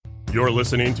You're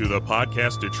listening to the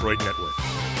Podcast Detroit Network.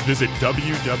 Visit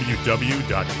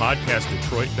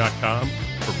www.podcastdetroit.com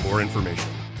for more information.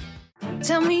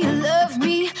 Tell me you love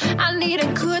me, I need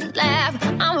a good laugh.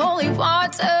 I'm holy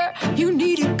water, you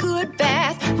need a good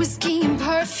bath. Whiskey and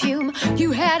perfume,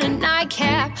 you had a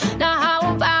nightcap. Now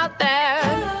how about that?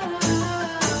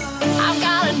 I've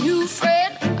got a new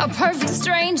friend, a perfect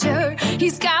stranger.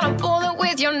 He's got a bullet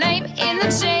with your name in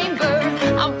the chamber.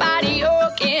 A body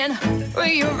organ,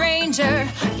 rearranger.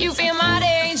 You feel my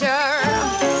danger.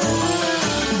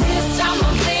 This time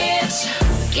a bitch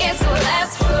gets the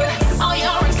last word. All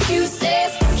your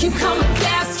excuses keep coming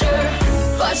faster,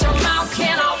 but your mouth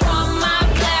cannot run my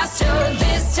blaster.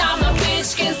 This time the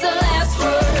bitch gets the last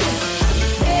word.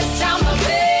 This time the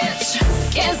bitch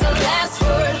gets the last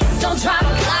word. Don't try to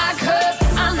lie, cause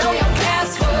I know your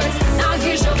passwords. Now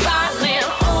here's your violent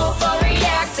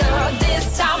overreactor.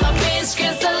 This time the bitch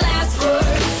gets the last word.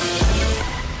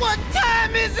 What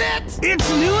time is it? It's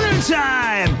Nooner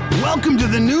time! Welcome to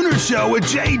the Nooner Show with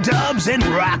J-Dubs and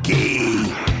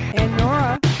Rocky. And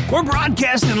Nora. We're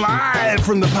broadcasting live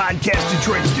from the Podcast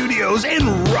Detroit studios in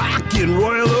rockin'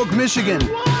 Royal Oak, Michigan.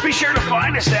 Be sure to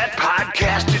find us at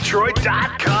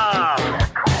podcastdetroit.com.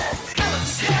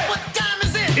 What time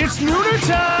is it? It's Nooner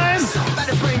time!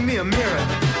 Somebody bring me a mirror.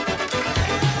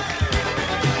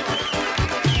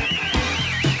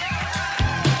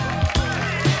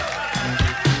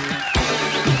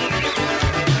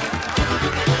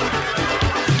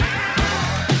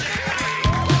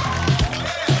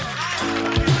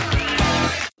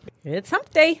 It's hump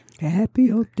day. Happy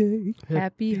hump day.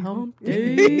 Happy hump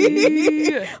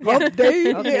day. Hump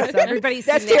day. Okay, so everybody's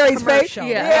That's seen that Terry's commercial.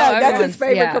 favorite. Yeah, That's his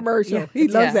favorite yeah. commercial. Yeah. He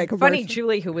loves Yeah. that commercial. Funny,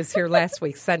 Julie, who was here last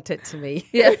week, sent it to me.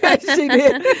 Yeah, She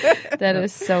did. that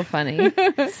is so funny.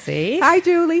 See? Hi,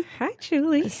 Julie. Hi,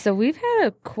 Julie. So we've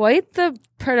had quite the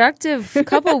productive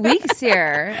couple weeks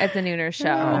here at the Nooner Show.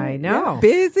 I know.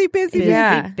 Busy.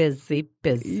 Yeah. Busy.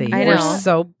 I We're know.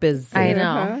 so busy. I know.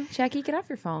 Uh-huh. Jackie, get off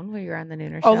your phone while you're on the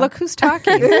Nooner Show. Oh, look who's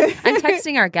talking. I'm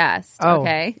texting our guest. Oh,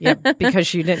 Okay. yeah,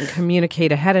 because you didn't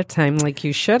communicate ahead of time like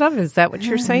you should have. Is that what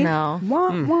you're saying? No.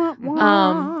 Wah, wah,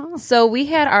 wah. So we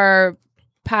had our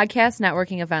podcast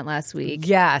networking event last week.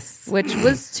 Yes. Which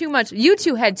was too much. You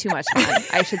two had too much fun,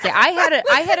 I should say. I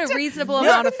had a reasonable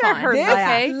amount of fun. her This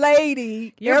Okay.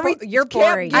 lady. You're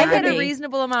boring. I had a Rocky.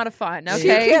 reasonable amount of fun.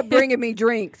 She Okay. kept bringing me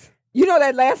drinks. You know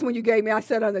that last one you gave me, I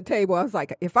sat on the table. I was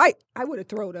like, I would have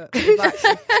thrown up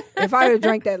if I had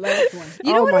drank that last one.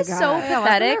 You know oh what my is God. so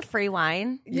pathetic? Free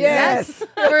wine. Yes. For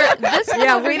this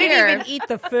Yeah, one we didn't here, even eat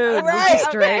the food. Right. We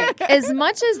just drank. as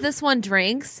much as this one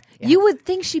drinks, you would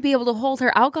think she'd be able to hold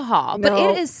her alcohol, but No.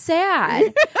 it is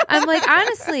sad. I'm like,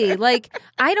 honestly, like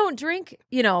I don't drink,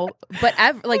 but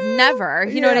never,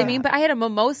 you know what I Yeah. mean? But I had a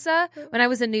mimosa when I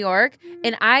was in New York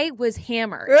and I was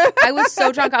hammered. I was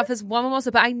so drunk off this one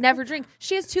mimosa, but I never drink.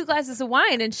 She has 2 glasses of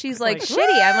wine and she's like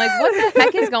shitty. I'm like, what the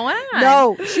heck is going on?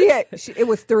 No, it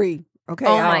was 3. Okay.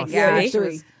 Oh my Yeah, it was gosh.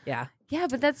 3. Yeah. Yeah,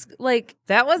 but that's like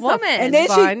That was woman. And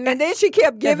then she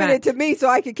kept giving event. it to me so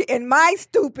I could. And my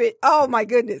stupid, oh my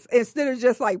goodness! Instead of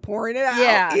just like pouring it out,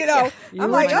 Yeah. You I'm were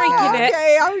like, drinking oh, it.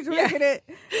 okay, I was drinking it,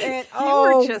 and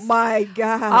were just- my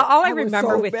God! All I was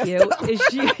remember so with messed you up. is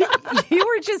you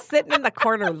were just sitting in the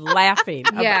corner laughing.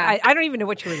 Yeah. I don't even know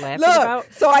what you were laughing Look, about.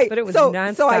 but it was so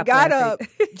nonstop I got laughing.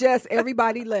 up. Just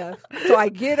everybody left. So I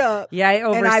get up. Yeah, I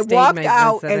and I overstayed walked my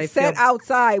out visit. and I sat feel-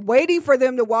 outside waiting for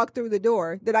them to walk through the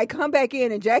door. Then I come back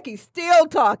in and Jackie's still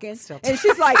talking, and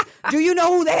she's like, "Do you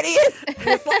know who that is?" And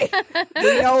it's like,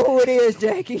 "You know who it is,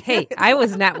 Jackie." Hey, I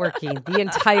was networking the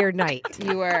entire night.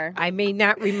 you were. I may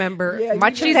not remember Yeah, you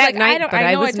much did. of that night, but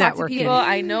I was talked to networking. people.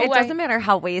 I know It doesn't matter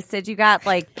how wasted you got.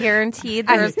 Like, guaranteed,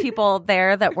 there's people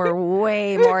there that were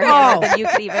way more hammered than you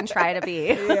could even try to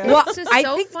be. Well, It's just I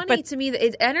so think, funny to me. That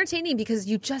it's entertaining because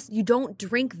you don't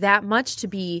drink that much to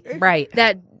be right.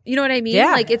 that. You know what I mean?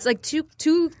 Yeah. Like it's like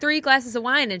 2-3 glasses of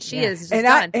wine, and she is just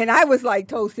and done. I was like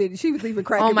toasted. She was even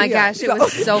cracking. Oh my me gosh, up, it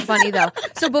was so funny though.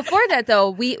 So before that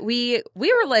though, we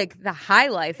were like the high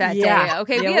life that Yeah. day.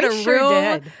 Okay, Yeah, we had we a sure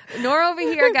room. did. Nora over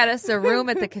here got us a room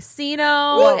at the casino.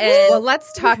 Well, and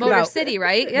let's talk Motor about City,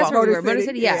 right? That's Well, where we Motor were. Motor City,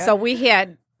 City, yeah. yeah. So we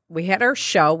had our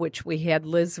show, which we had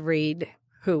Liz Reed,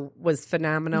 who was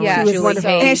phenomenal. Yeah, and she was Julie wonderful.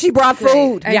 Hayes. And she brought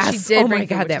food. And yes. she did oh bring my food,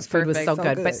 God, which that is food was perfect. so So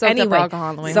good. good. But Soaked up anyway, alcohol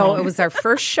on the way so home. it was our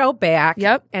first show back.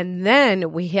 Yep. And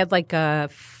then we had like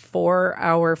a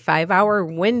 4-hour, 5-hour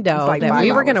window like that 5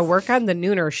 we were going to hours. work on the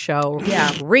Nooner show. Yeah.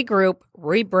 Regroup,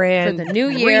 rebrand, For the new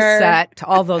year. reset,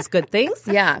 all those good things.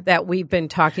 Yeah. That we've been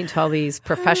talking to all these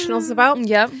professionals about.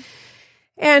 Yep.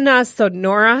 And so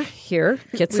Nora here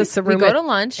gets us a room. We go to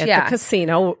lunch at the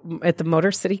casino, at the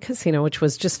Motor City Casino, which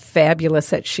was just fabulous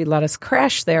that she let us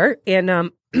crash there.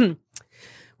 And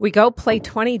we go play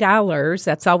 $20.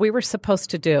 That's all we were supposed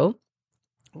to do.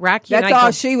 Rocky That's and I all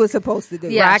go, she was supposed to do.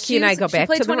 Yeah, Rocky and I go back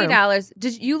to the room.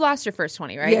 $20. You lost your first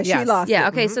 20, right? Yeah, she lost Yeah,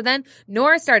 it. okay. So then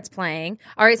Nora starts playing.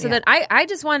 All right, so then I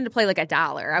just wanted to play like $1.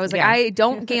 I was like, I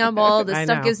don't gamble. This I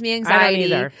stuff know. gives me I don't anxiety.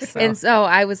 either, so. And so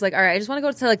I was like, all right, I just want to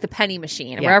go to like the penny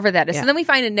machine or wherever that is. Yeah. So then we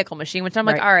find a nickel machine, which I'm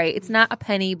like, Right. all right, it's not a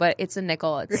penny, but it's a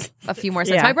nickel. It's a few more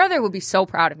cents. Yeah. My brother would be so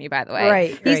proud of me, by the way. Right,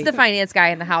 He's right. the finance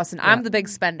guy in the house, and I'm the big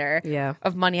spender Yeah.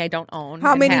 of money I don't own.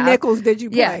 How and many have. nickels did you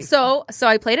play? Yeah, so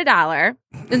I played $1,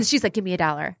 and she's like, "Give me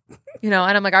 $1." And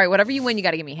I'm like, "All right, whatever you win, you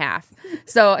got to give me half."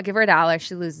 So I give her $1,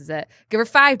 she loses it. Give her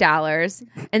 $5,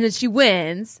 and then she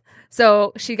wins.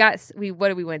 So she got what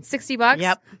did we win? $60.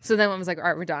 Yep. So then I was like, "All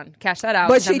right, we're done. Cash that out."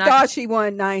 But 'cause I'm she not- thought she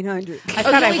won 900. I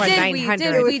thought I we won did.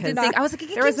 900. We did think. I was like,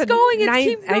 "It There was keeps a going. It nine-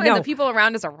 keeps I going." know. The people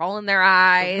around us are rolling their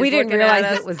eyes. We didn't looking at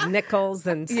realize us. it was nickels,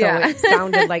 and so Yeah. it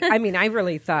sounded like. I mean, I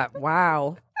really thought,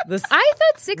 wow, this. I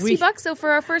thought $60 though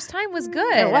for our first time was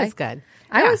good. It was good.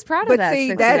 I was proud of But that. see,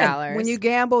 $60. that's when you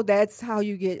gamble, that's how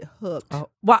you get hooked.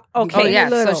 Well, okay. Oh, yeah.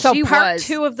 Little. So She part was.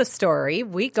 2 of the story,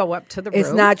 we go up to the room.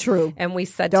 It's not true. And we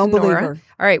said Don't to believe Nora, her.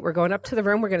 all right, we're going up to the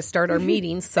room. We're going to start our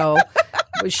meeting. So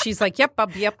she's like, yep, I'll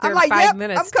be up there I'm like, in 5 yep,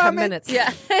 minutes, I'm 10 coming. minutes.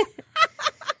 Yeah.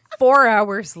 4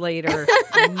 hours later,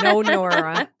 no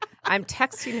Nora. I'm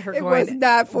texting her It going, was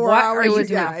not 4 what hours. are It you was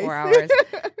doing? not guys. 4 hours.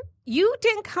 You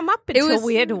didn't come up It until was-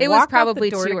 we had to it was walk probably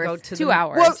out the door 2 to or go to 2 the,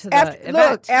 hours. Well, to the after,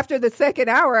 event. after the second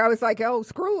hour, I was like, oh,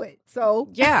 screw it. So,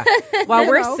 Yeah. While You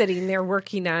we're know. sitting there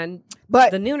working on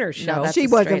but the Nooner show. No, that's She a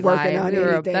wasn't straight working lie. on We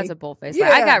were- anything. That's a bullface Yeah.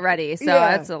 lie. I got ready, so Yeah.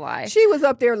 that's a lie. She was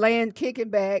up there laying, kicking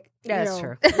back. That's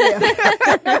true.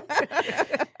 Yeah.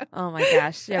 Oh my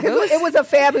gosh! Yeah, but it was a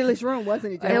fabulous room,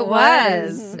 wasn't it? Jen? It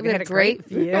was. Mhm. We had a great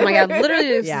view. Oh my god! Literally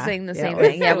just Yeah. saying the Yeah, same it was-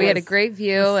 thing. Yeah, it we had a was- great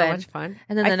view It was so and much fun.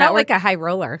 and then I the felt network. like a high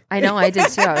roller. I know I did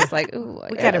too. I was like, ooh,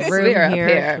 We got a room we're up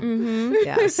here. Mhm.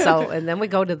 Yeah. So, and then we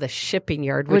go to the shipping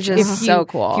yard, Which which, is if so you,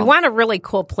 cool. If you want a really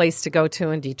cool place to go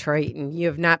to in Detroit, and you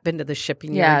have not been to the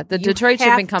shipping Yeah, yard, the you Detroit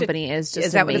have Shipping to- Company is just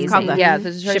Is that amazing. what it's called? Yeah,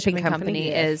 the Detroit Shipping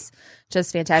Company is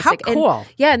just fantastic. How cool. And,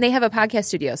 yeah, and they have a podcast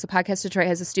studio. So Podcast Detroit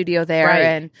has a studio there, Right,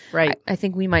 and right. I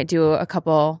think we might do a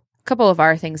couple of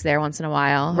our things there once in a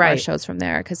while. Our Right. shows from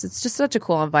there because it's just such a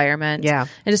cool environment. Yeah.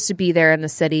 and just to be there in the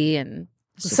city and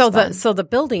it's just So fun. the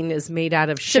building is made out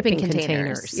of shipping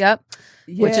containers. Yep.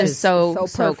 Which Yes, is so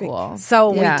perfect. cool.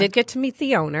 So Yeah. we did get to meet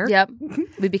the owner. Yep.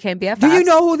 We became BFFs. Do you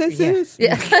know who this is?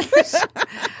 Yeah.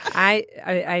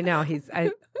 I know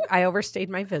I overstayed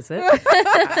my visit.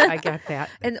 I got that.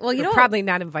 And well, you We're know, probably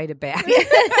not invited back.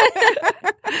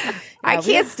 I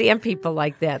can't stand people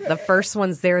like that. The first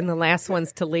one's there and the last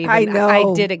one's to leave. I and know.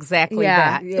 I did exactly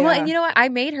that. Yeah. Well, and you know what? I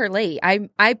made her late.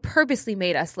 I purposely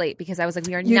made us late because I was like,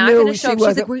 we are You not knew going to she show up. She's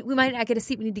wasn't- like, we might not get a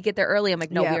seat. We need to get there early. I'm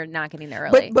like, no, Yeah. we are not getting there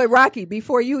early. But Rocky,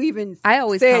 before you even I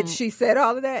always said come- she said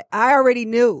all of that, I already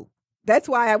knew. That's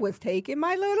why I was taking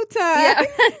my little time, Yeah.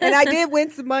 and I did win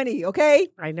some money. Okay,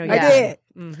 I know. I did.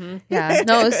 Mm-hmm. yeah,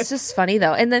 no, it's just funny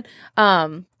though. And then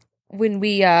when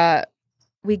we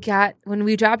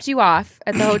dropped you off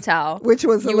at the hotel, Which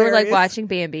was you were like hilarious. watching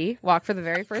Bambi walk for the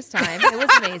very first time. It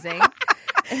was amazing.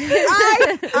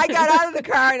 I got out of the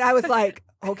car and I was like,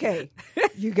 okay,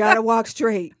 you got to walk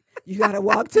straight. You got to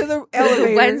walk to the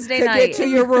elevator Wednesday to night. get to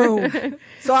your room.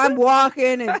 So I'm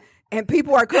walking and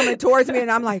people are coming towards me and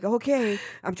I'm like, okay,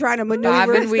 I'm trying to maneuver Bob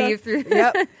and and weave stuff. through.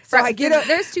 Yep. So I get up.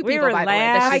 There's two We people were by the way.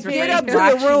 that I she's get referring up to to.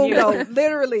 the room you. though.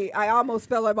 Literally, I almost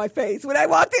fell on my face when I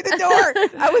walked in the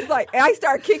door. I was like, I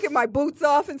start kicking my boots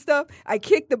off and stuff. I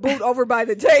kicked the boot over by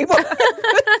the table.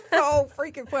 So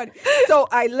freaking funny. So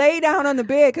I lay down on the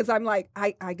bed because I'm like,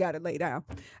 I gotta lay down.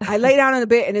 I lay down on the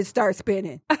bed and it starts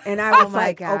spinning, and I was my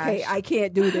like, gosh. okay, I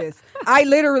can't do this. I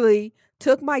literally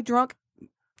took my drunk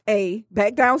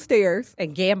back downstairs.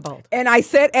 And gambled. And I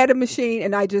sat at a machine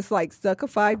and I just like stuck a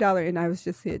 $5 and I was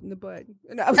just hitting the button.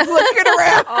 And I was looking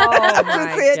around. I was my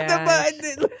just hitting the gosh.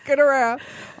 button and looking around.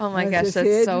 Oh my I was gosh, just that's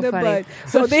hitting so the funny. button.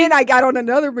 So then I got on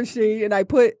another machine and I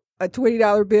put a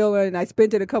 $20 bill in and I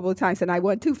spent it a couple of times and I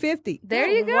won $250. There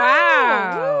you go.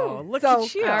 Wow. Look So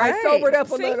at you. I right. sobered up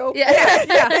a See? little. Yeah.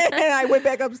 And I went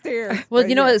back upstairs. Well, But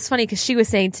you know, yeah. it's funny because she was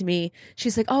saying to me,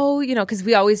 she's like, oh, you know, because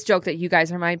we always joke that you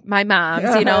guys are my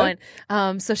moms, you know,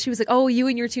 and so she was like, oh, you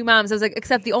and your two moms. I was like,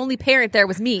 except the only parent there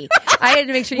was me. I had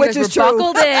to make sure you Which guys were is true.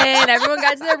 buckled in, everyone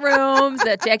got to their rooms,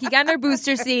 that Jackie got in her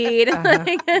booster seat.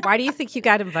 Why do you think you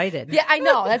got invited? Yeah, I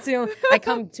know. That's the only, I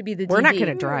come to be the We're not DD.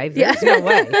 going to drive. There's no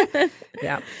way.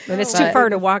 Yeah, and it's too far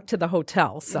to walk to the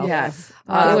hotel. So Yes.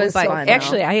 it was but fun,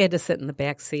 actually, I had to sit in the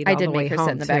back seat. I all did the way make her home,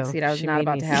 sit in the back too. seat. I was She not made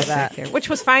about me to have sit back that. there, which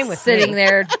was fine with Sitting me.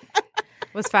 there,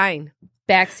 Was fine.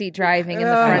 backseat driving in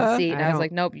the front seat. And I was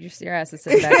like, nope, your ass is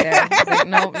sitting back there. I was like,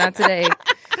 nope, not today.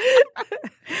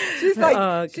 She's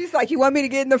like, you want me to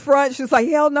get in the front? She's like,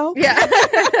 hell no. Yeah.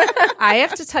 I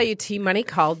have to tell you, T Money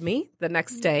called me the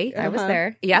next day. I was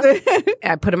there. Yeah,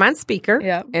 I put him on speaker.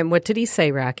 Yep. And what did he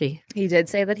say, Rocky? He did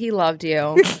say that he loved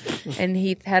you and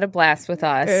he had a blast with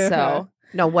us. So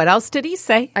No, what else did he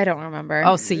say? I don't remember.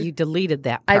 Oh, so you deleted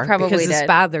that I part probably because this did.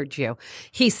 bothered you.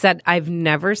 He said, I've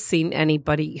never seen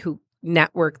anybody who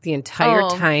networked the entire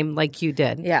time like you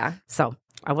did. Yeah. So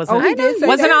I wasn't, he did say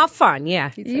wasn't that? all fun.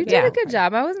 Yeah. You did a good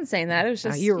job. I wasn't saying that. It was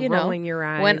just, You were rolling your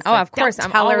eyes. When, Like, of course, don't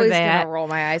I'm tell her always that. going to roll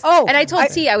my eyes. Oh, and I told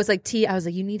T, I was like,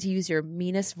 you need to use your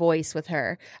meanest voice with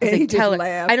her. I was And he like, just tell her.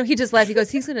 laughed. I know he just laughed. He goes,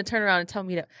 he's going to turn around and tell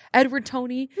me to, Edward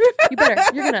Tony, you're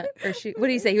going to, or she, what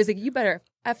did he say? He was like, you better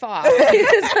F off. He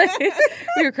was like-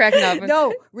 we were cracking up.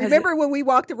 No, remember when we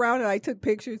walked around and I took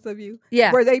pictures of you?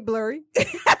 Yeah. Were they blurry? No,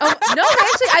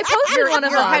 actually, I posted one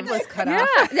of your them. head was cut yeah.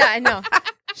 off. Yeah, I know.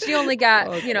 She only got,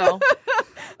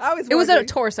 I was. it was a wondering.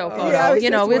 torso photo. Yeah, I was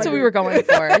that's just what we were going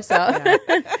for. So,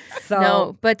 So,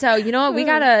 no, but you know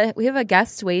what? We have a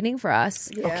guest waiting for us.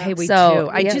 okay, we So, do.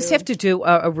 I yeah. just have to do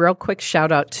a real quick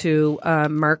shout out to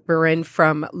Mark Burin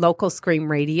from Local Scream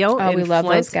Radio. Oh, in we love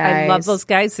Flint. those guys. I love those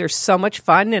guys. They're so much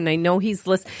fun, and I know he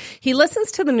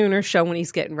listens to the Nooner Show when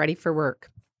he's getting ready for work.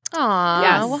 Aw.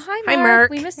 Yes. Well, hi, Mark. Hi,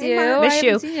 Mark. We miss Hey, you. Mark. I Miss haven't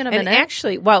you. seen you in a And minute.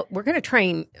 actually, well, we're going to try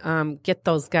and get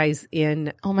those guys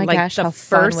in. Oh my like gosh, the how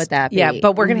fun first, would that be? Yeah,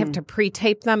 but we're going to have to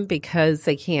pre-tape them because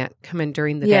they can't come in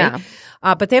during the Yeah. day.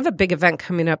 But they have a big event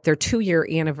coming up. Their 2-year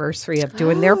anniversary of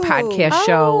doing their podcast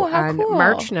show how on cool.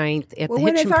 March 9th at Well, the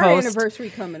when Hitchin' is our Post anniversary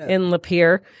coming up? in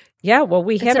Lapeer. Yeah, well,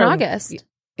 we It's had in our- August.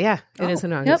 Yeah, it is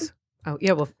in August. Oh,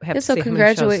 yeah, we'll have to So see how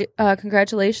many shows.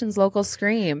 congratulations, Local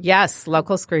Scream. Yes,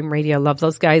 Local Scream Radio. Love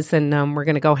those guys. And we're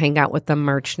going to go hang out with them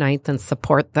March 9th and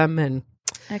support them. And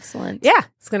Excellent. yeah,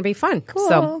 it's going to be fun. Cool.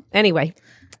 So anyway,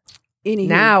 Anywho.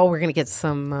 now we're going to get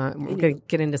we're going to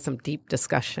get into some deep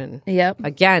discussion. Yep.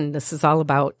 Again, this is all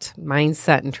about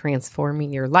mindset and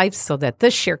transforming your life so that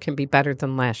this year can be better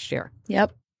than last year.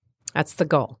 Yep. That's the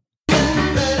goal.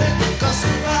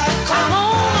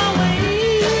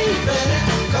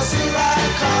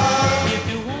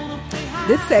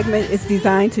 This segment is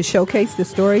designed to showcase the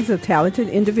stories of talented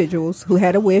individuals who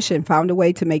had a wish and found a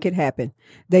way to make it happen.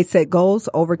 They set goals,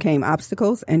 overcame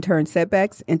obstacles, and turned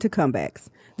setbacks into comebacks.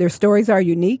 Their stories are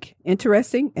unique,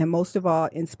 interesting, and most of all,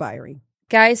 inspiring.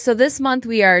 Guys, so this month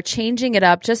we are changing it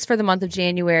up just for the month of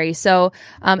January. So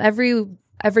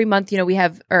every month, we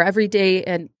have, or every day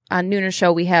and on Nooner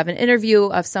Show, we have an interview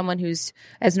of someone who's,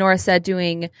 as Nora said,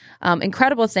 doing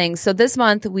incredible things. So this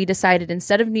month we decided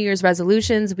instead of New Year's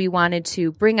resolutions, we wanted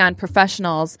to bring on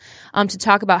professionals to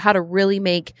talk about how to really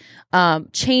make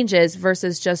changes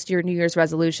versus just your New Year's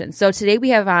resolution. So today we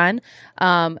have on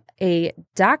a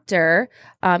doctor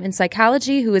in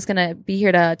psychology who is going to be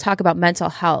here to talk about mental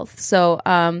health. So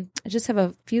I just have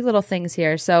a few little things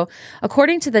here. So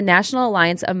according to the National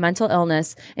Alliance of Mental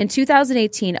Illness, in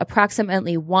 2018,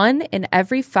 approximately 1 in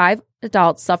every 5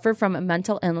 adults suffer from a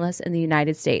mental illness in the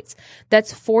United States.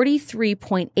 That's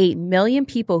 43.8 million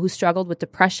people who struggled with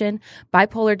depression,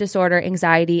 bipolar disorder,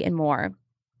 anxiety, and more.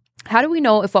 How do we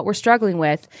know if what we're struggling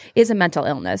with is a mental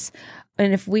illness?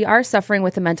 And if we are suffering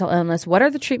with a mental illness, what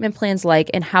are the treatment plans like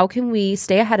and how can we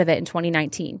stay ahead of it in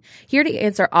 2019? Here to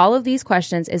answer all of these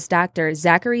questions is Dr.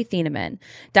 Zachary Thieneman.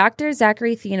 Dr.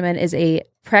 Zachary Thieneman is a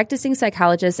practicing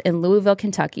psychologist in Louisville,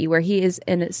 Kentucky, where he is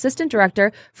an assistant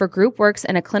director for group works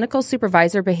and a clinical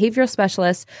supervisor behavioral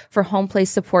specialist for home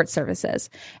place support services.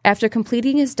 After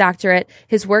completing his doctorate,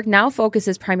 his work now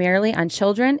focuses primarily on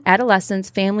children,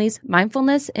 adolescents, families,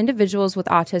 mindfulness, individuals with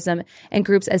autism, and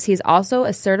groups, as he's also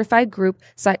a certified group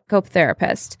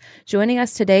psychotherapist. Joining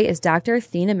us today is Dr.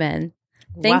 Thieneman.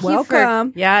 Thank you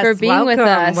for being with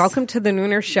us. Welcome to the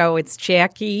Nooner Show. It's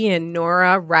Jackie and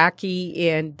Nora, Rocky,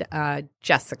 and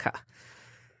Jessica.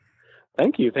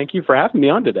 Thank you. Thank you for having me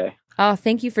on today. Oh,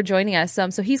 thank you for joining us.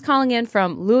 So he's calling in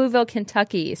from Louisville,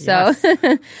 Kentucky. So,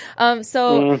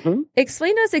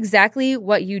 explain to us exactly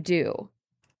what you do.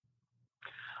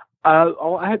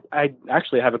 I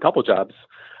actually have a couple jobs.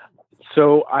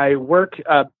 So I work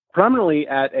prominently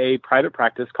at a private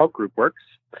practice called GroupWorks,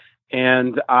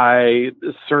 and I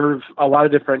serve a lot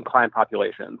of different client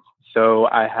populations. So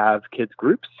I have kids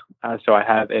groups. So I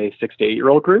have a 6 to 8 year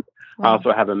old group. Wow. I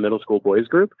also have a middle school boys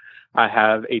group. I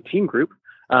have a teen group.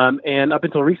 And up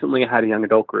until recently, I had a young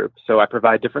adult group. So I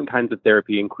provide different kinds of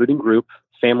therapy, including group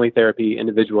family therapy,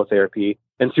 individual therapy,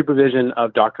 and supervision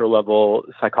of doctoral level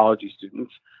psychology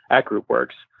students at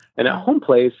GroupWorks. And at Home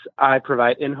Place, I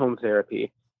provide in-home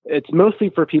therapy. It's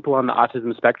mostly for people on the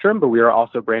autism spectrum, but we are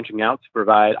also branching out to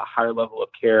provide a higher level of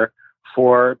care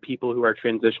for people who are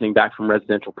transitioning back from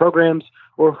residential programs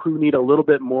or who need a little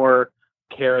bit more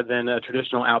care than a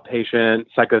traditional outpatient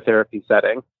psychotherapy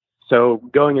setting. So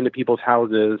going into people's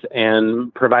houses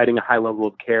and providing a high level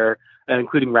of care,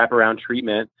 including wraparound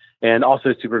treatment and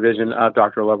also supervision of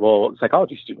doctoral level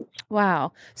psychology students.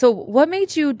 Wow. So what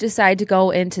made you decide to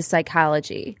go into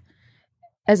psychology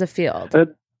as a field?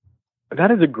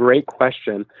 That is a great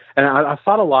question. And I've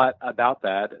thought a lot about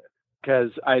that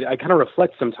because I kind of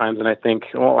reflect sometimes and I think,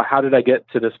 well, how did I get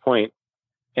to this point?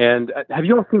 And have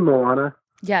you all seen Moana?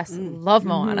 Yes, love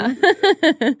Moana.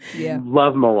 Yeah,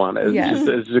 love Moana. Yes.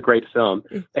 It's just a great film.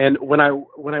 And when I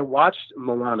watched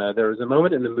Moana, there was a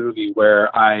moment in the movie where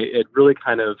it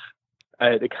kind of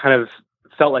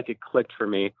felt like it clicked for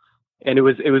me. And it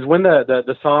was when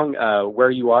the song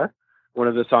 "Where You Are," one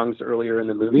of the songs earlier in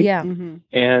the movie. Yeah.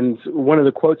 And one of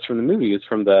the quotes from the movie is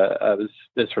from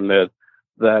the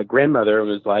grandmother. It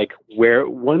was like, "Where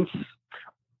once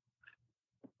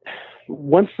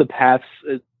the paths."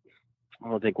 I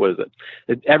don't think, what is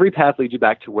it? Every path leads you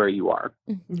back to where you are.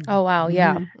 Oh, wow.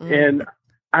 Yeah. And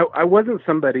I wasn't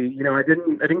somebody, I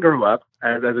didn't grow up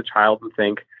as a child and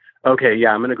think, okay, yeah,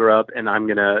 I'm going to grow up and I'm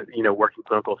going to, work in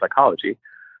clinical psychology.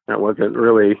 That wasn't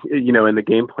really, in the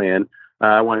game plan.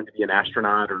 I wanted to be an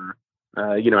astronaut or,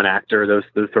 an actor, those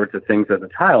sorts of things as a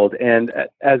child. And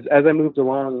as I moved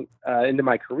along into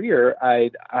my career,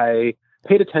 I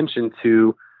paid attention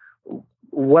to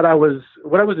what I was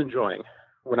enjoying.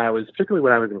 Particularly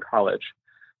when I was in college.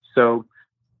 So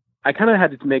I kind of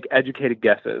had to make educated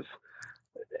guesses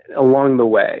along the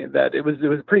way that it was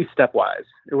pretty stepwise.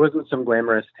 It wasn't some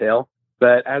glamorous tale,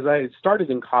 but as I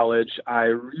started in college, I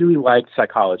really liked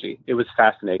psychology. It was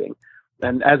fascinating.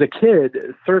 And as a kid,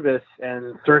 service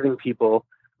and serving people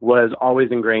was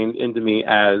always ingrained into me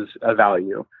as a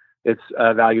value. It's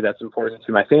a value that's important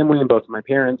to my family and both of my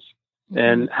parents.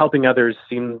 And helping others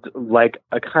seemed like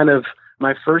a kind of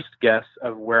my first guess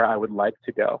of where I would like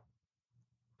to go.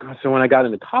 So when I got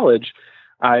into college,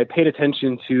 I paid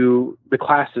attention to the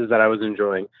classes that I was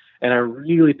enjoying, and I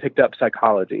really picked up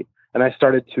psychology, and I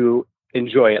started to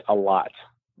enjoy it a lot.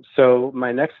 So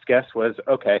my next guess was,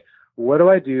 okay, what do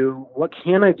I do? What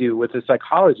can I do with a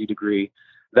psychology degree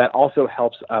that also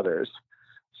helps others?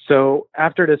 So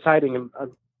after deciding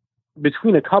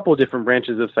between a couple different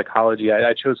branches of psychology,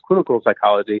 I chose clinical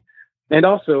psychology. And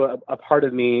also a part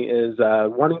of me is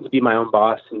wanting to be my own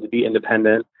boss and to be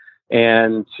independent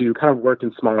and to kind of work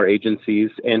in smaller agencies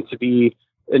and to be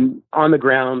on the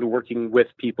ground working with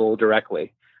people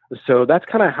directly. So that's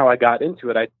kind of how I got into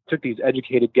it. I took these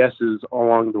educated guesses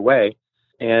along the way,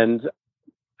 and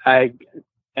I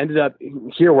ended up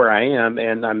here where I am,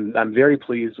 and I'm very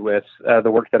pleased with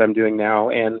the work that I'm doing now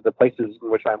and the places in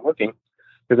which I'm working,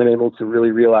 because I'm able to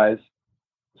really realize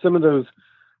some of those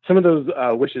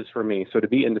wishes for me. So to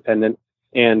be independent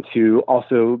and to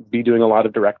also be doing a lot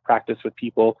of direct practice with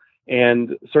people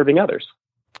and serving others.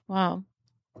 Wow.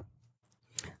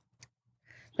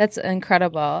 That's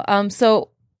incredible. So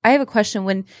I have a question.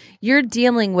 When you're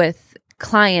dealing with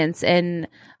clients and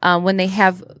when they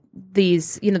have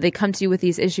these, they come to you with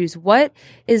these issues, what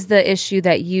is the issue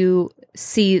that you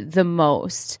see the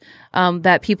most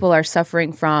that people are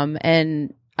suffering from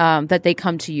and that they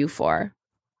come to you for?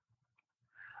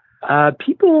 I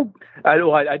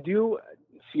do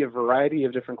see a variety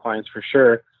of different clients for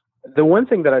sure. The one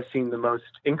thing that I've seen the most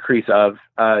increase of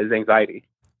is anxiety,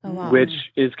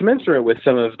 which is commensurate with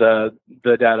some of the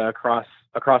data across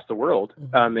the world.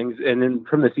 And then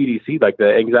from the CDC, like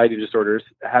the anxiety disorders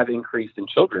have increased in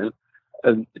children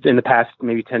in the past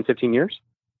maybe 10, 15 years.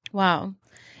 Wow.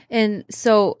 And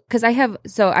so, because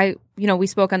we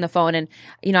spoke on the phone, and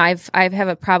I've have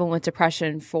a problem with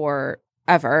depression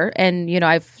forever, and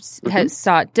I've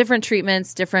sought different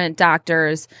treatments, different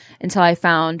doctors, until I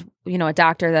found a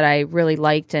doctor that I really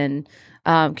liked and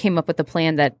came up with a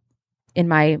plan that, in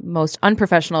my most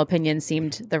unprofessional opinion,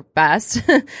 seemed the best.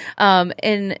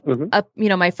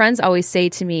 My friends always say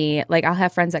to me, like, I'll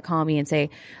have friends that call me and say,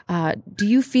 do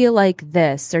you feel like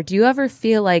this? Or do you ever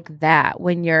feel like that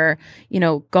when you're,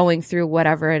 going through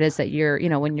whatever it is that you're,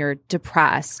 when you're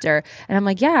depressed? And I'm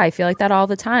like, yeah, I feel like that all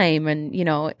the time.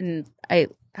 And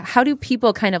how do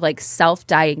people kind of like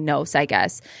self-diagnose, I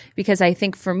guess? Because I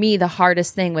think for me, the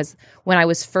hardest thing was when I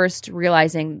was first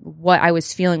realizing what I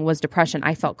was feeling was depression.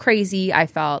 I felt crazy. I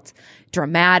felt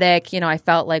dramatic. I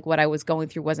felt like what I was going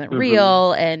through wasn't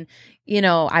real. And,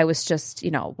 I was just,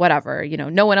 whatever,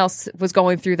 no one else was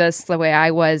going through this the way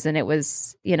I was. And it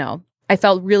was, I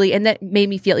felt really, and that made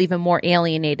me feel even more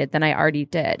alienated than I already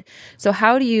did. So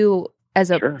how do you,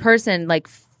 as a person, like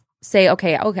say,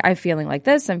 okay, I'm feeling like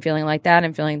this, I'm feeling like that,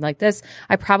 I'm feeling like this.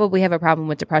 I probably have a problem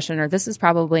with depression, or this is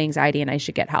probably anxiety and I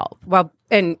should get help. Well,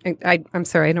 and I'm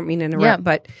sorry, I don't mean to interrupt,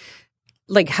 but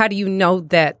like, how do you know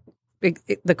that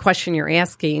the question you're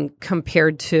asking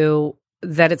compared to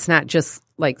that it's not just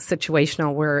like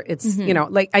situational where it's,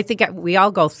 like I think we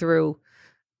all go through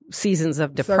seasons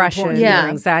of depression or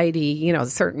anxiety,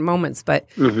 certain moments, but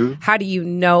how do you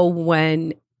know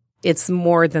when it's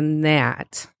more than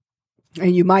that?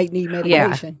 And you might need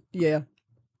medication. Yeah.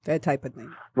 That type of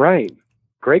thing. Right.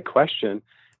 Great question.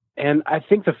 And I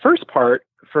think the first part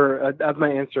of my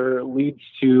answer leads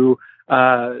to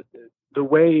the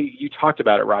way you talked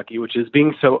about it, Rocky, which is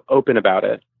being so open about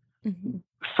it.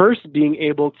 First, being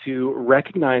able to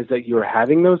recognize that you're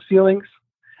having those feelings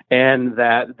and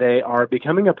that they are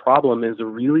becoming a problem is a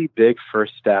really big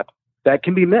first step that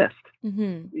can be missed.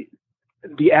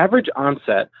 The average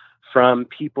onset from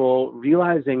people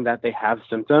realizing that they have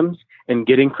symptoms and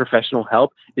getting professional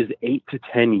help is 8 to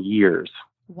 10 years.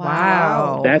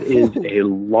 Wow. That is a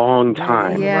long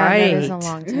time. Yeah, Right. that is a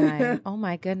long time. Oh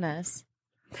my goodness.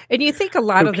 And you think a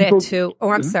lot of that too. Oh,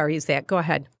 I'm sorry, Zach. Go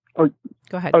ahead.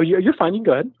 Go ahead. Oh, you're fine. You can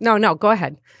go ahead. No, go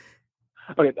ahead.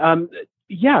 Okay.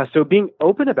 So being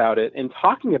open about it and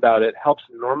talking about it helps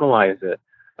normalize it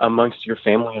amongst your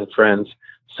family and friends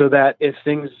so that if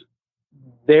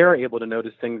they're able to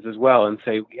notice things as well and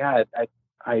say, yeah,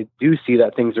 I do see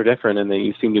that things are different and that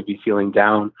you seem to be feeling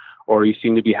down or you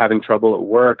seem to be having trouble at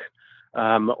work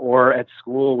or at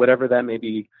school, whatever that may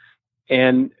be.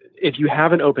 And if you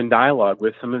have an open dialogue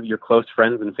with some of your close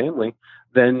friends and family,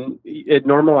 then it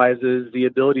normalizes the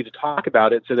ability to talk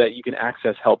about it so that you can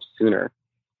access help sooner.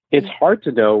 It's hard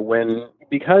to know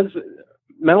because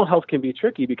mental health can be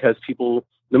tricky because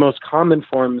the most common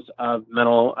forms of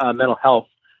mental health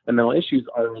and mental issues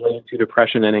are related to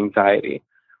depression and anxiety.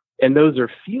 And those are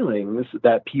feelings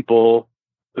that people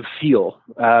feel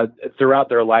throughout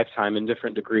their lifetime in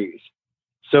different degrees.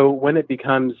 So when it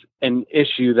becomes an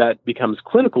issue that becomes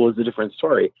clinical is a different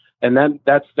story. And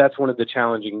that's one of the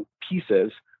challenging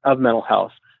pieces of mental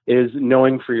health is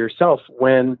knowing for yourself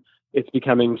when it's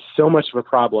becoming so much of a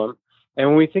problem. And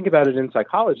when we think about it in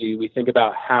psychology, we think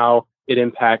about how it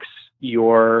impacts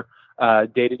your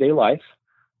day-to-day life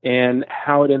and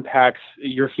how it impacts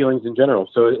your feelings in general.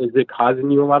 So is it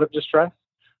causing you a lot of distress?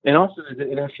 And also, is it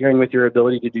interfering with your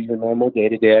ability to do your normal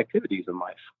day-to-day activities in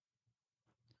life?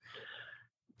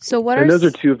 So those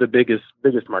are two of the biggest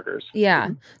markers. Yeah.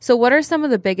 So what are some of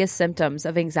the biggest symptoms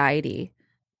of anxiety?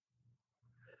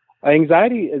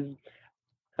 Anxiety is,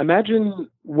 imagine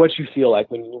what you feel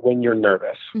like when you're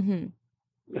nervous.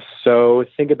 So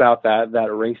think about that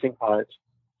racing heart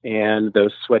and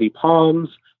those sweaty palms,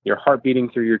 your heart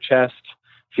beating through your chest,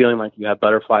 feeling like you have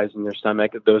butterflies in your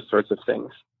stomach, those sorts of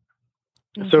things.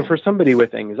 So for somebody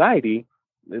with anxiety,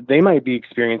 they might be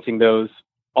experiencing those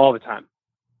all the time.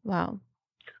 Wow.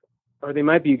 Or they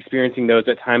might be experiencing those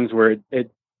at times where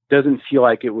it doesn't feel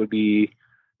like it would be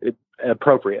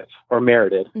appropriate or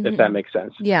merited, if that makes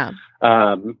sense. Yeah.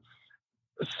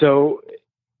 So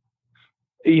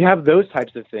you have those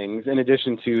types of things in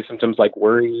addition to symptoms like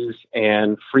worries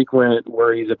and frequent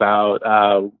worries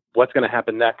about what's going to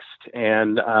happen next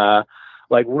and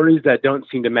like worries that don't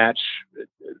seem to match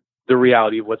the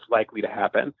reality of what's likely to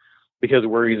happen because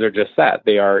worries are just that.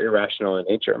 They are irrational in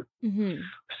nature.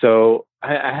 So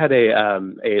I had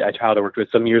a child I worked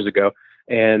with some years ago,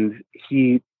 and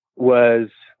he's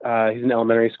in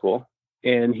elementary school,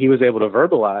 and he was able to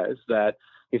verbalize that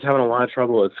he's having a lot of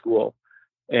trouble at school.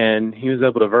 And he was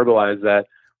able to verbalize that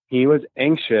he was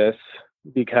anxious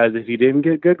because if he didn't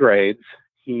get good grades,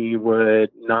 he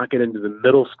would not get into the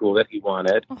middle school that he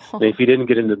wanted. And if he didn't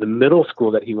get into the middle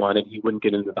school that he wanted, he wouldn't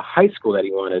get into the high school that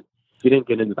he wanted. If he didn't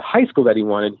get into the high school that he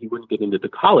wanted, he wouldn't get into the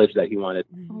college that he wanted.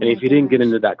 And if he didn't get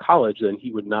into that college, then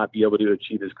he would not be able to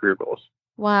achieve his career goals.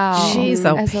 Wow. Jeez, as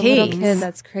a little kid,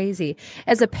 that's crazy.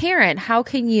 As a parent, how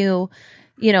can you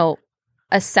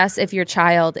assess if your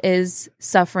child is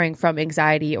suffering from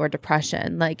anxiety or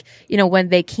depression? Like, when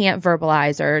they can't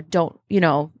verbalize or don't,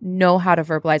 know how to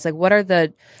verbalize, like what are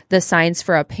the signs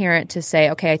for a parent to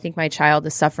say, okay, I think my child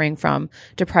is suffering from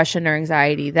depression or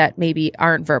anxiety that maybe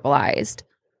aren't verbalized?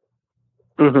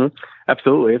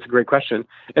 Absolutely. It's a great question.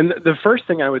 And the first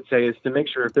thing I would say is to make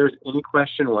sure if there's any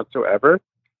question whatsoever,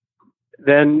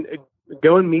 then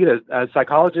go and meet a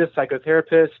psychologist,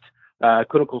 psychotherapist,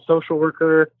 clinical social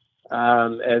worker,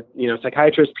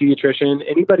 psychiatrist, pediatrician,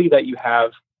 anybody that you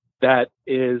have that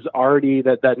is already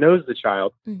that knows the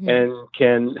child and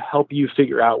can help you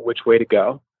figure out which way to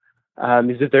go.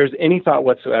 Because if there's any thought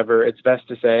whatsoever, it's best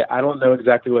to say, I don't know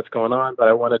exactly what's going on, but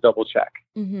I want to double check.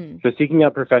 So seeking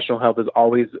out professional help is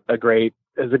always a great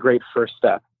first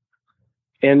step.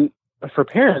 And for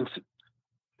parents,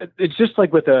 it's just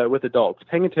like with adults,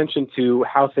 paying attention to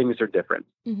how things are different.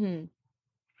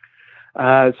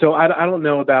 So I don't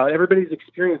know about everybody's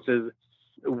experiences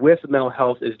with mental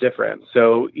health is different.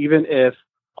 So even if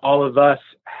all of us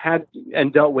had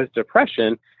and dealt with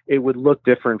depression, it would look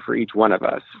different for each one of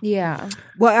us. Yeah.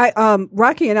 Well,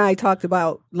 Rocky and I talked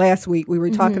about last week. We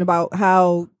were talking about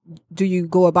how do you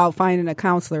go about finding a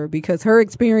counselor, because her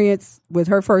experience with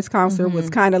her first counselor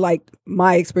was kind of like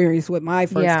my experience with my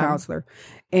first counselor,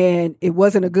 and it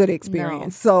wasn't a good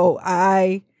experience. So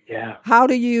how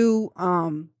do you,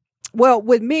 well,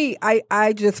 with me,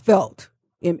 I just felt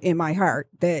in my heart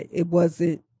that it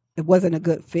wasn't a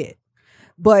good fit.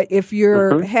 But if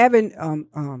you're having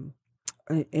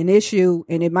an issue,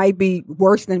 and it might be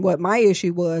worse than what my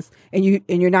issue was, and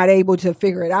you're not able to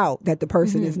figure it out, that the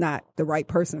person is not the right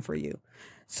person for you.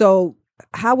 So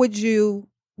how would you?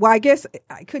 Well, I guess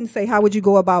I couldn't say how would you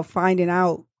go about finding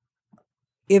out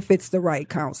if it's the right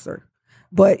counselor.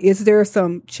 But is there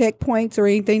some checkpoints or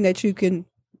anything that you can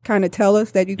kind of tell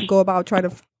us that you can go about try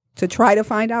to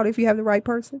find out if you have the right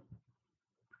person?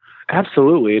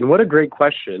 Absolutely. And what a great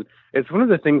question. It's one of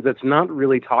the things that's not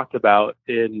really talked about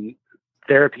in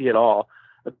therapy at all.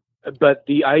 But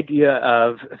the idea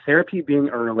of therapy being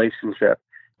a relationship,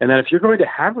 and that if you're going to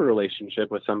have a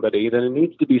relationship with somebody, then it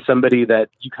needs to be somebody that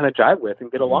you kind of jive with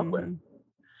and get along with.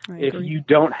 If you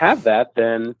don't have that,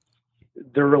 then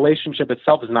the relationship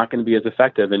itself is not going to be as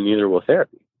effective, and neither will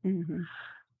therapy.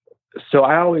 So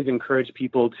I always encourage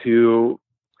people to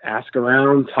ask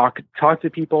around, talk to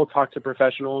people, talk to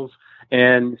professionals,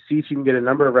 and see if you can get a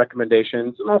number of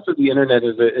recommendations. And also the internet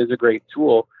is a great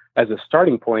tool as a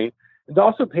starting point. And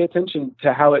also pay attention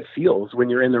to how it feels when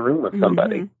you're in the room with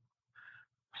somebody.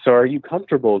 So are you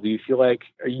comfortable? Do you feel like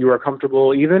you are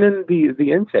comfortable even in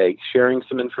the intake, sharing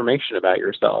some information about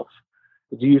yourself?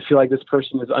 Do you feel like this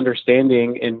person is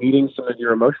understanding and meeting some of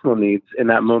your emotional needs in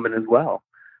that moment as well?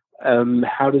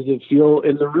 How does it feel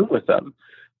in the room with them?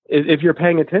 If you're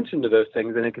paying attention to those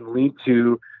things, then it can lead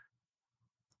to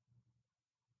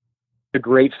a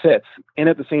great fit. And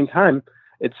at the same time,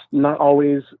 it's not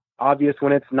always obvious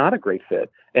when it's not a great fit.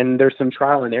 And there's some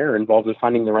trial and error involved with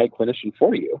finding the right clinician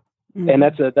for you. And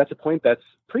that's a point that's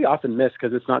pretty often missed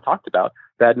because it's not talked about,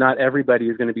 that not everybody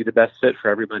is going to be the best fit for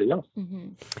everybody else.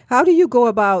 How do you go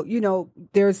about,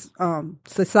 there's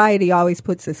society always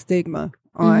puts a stigma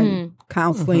on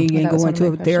counseling and going to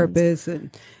a therapist.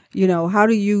 And, how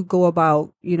do you go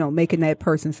about, making that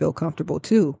person feel comfortable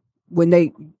too?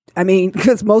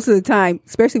 Because most of the time,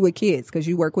 especially with kids, because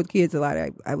you work with kids a lot,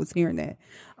 I was hearing that,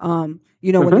 when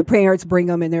the parents bring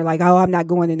them and they're like, oh, I'm not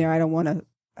going in there. I don't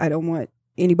want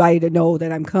anybody to know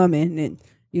that I'm coming, and,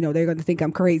 they're going to think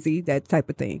I'm crazy, that type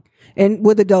of thing. And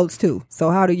with adults too.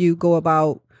 So how do you go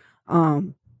about,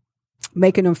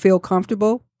 making them feel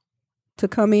comfortable to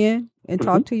come in and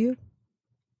talk to you?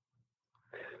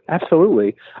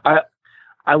 Absolutely.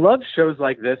 I love shows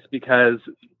like this because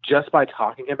just by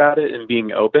talking about it and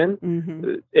being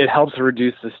open, it helps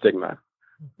reduce the stigma.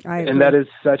 And that is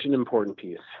such an important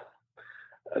piece.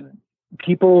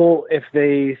 People, if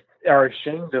they are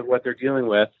ashamed of what they're dealing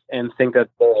with and think that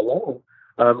they're alone,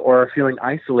 or are feeling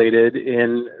isolated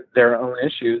in their own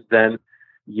issues, then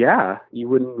you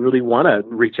wouldn't really want to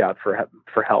reach out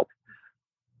for help.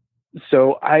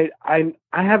 So I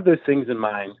have those things in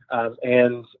mind,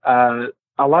 and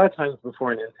a lot of times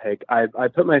before an intake, I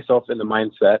put myself in the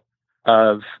mindset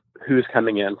of who's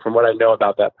coming in from what I know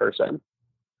about that person,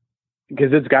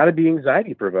 because it's got to be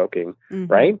anxiety provoking,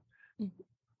 right?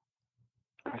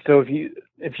 So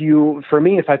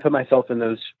if I put myself in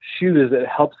those shoes, it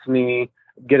helps me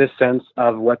get a sense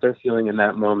of what they're feeling in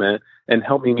that moment and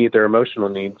help me meet their emotional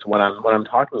needs when I'm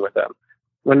talking with them.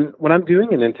 When I'm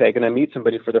doing an intake and I meet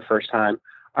somebody for the first time,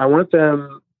 I want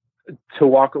them to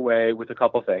walk away with a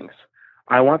couple things.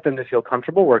 I want them to feel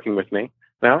comfortable working with me.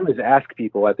 And I always ask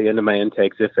people at the end of my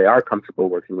intakes if they are comfortable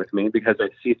working with me, because I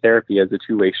see therapy as a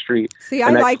two-way street. See, I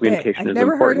like that. I've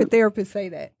never heard a therapist say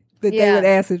that. That they would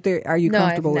ask if are you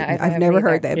comfortable with me. I've never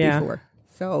heard that before.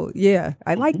 So,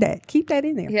 I like that. Keep that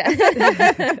in there. Yeah.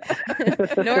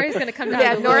 Nori's going to come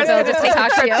down to Louisville just to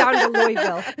talk to you. Down to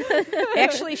Louisville.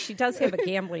 Actually, she does have a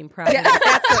gambling problem.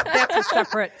 That's a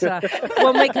separate,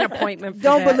 we'll make an appointment for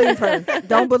Don't believe her.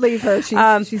 Don't believe her.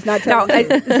 She's not telling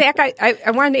you. Zach, I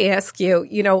wanted to ask you,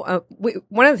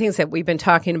 one of the things that we've been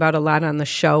talking about a lot on the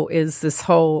show is this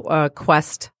whole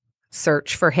quest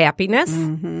search for happiness.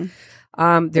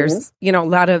 There's, a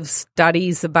lot of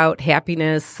studies about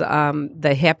happiness,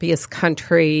 the happiest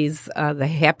countries, the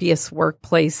happiest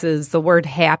workplaces, the word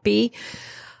happy.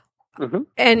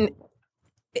 And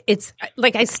it's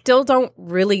like, I still don't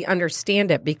really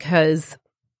understand it because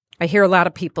I hear a lot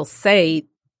of people say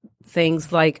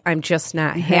things like, I'm just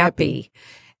not happy.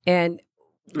 And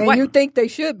you think they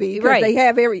should be because they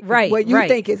have what you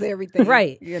think is everything.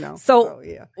 Right. So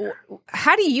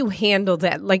how do you handle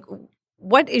that? Like,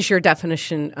 what is your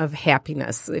definition of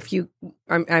happiness? If you,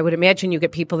 I would imagine you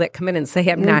get people that come in and say,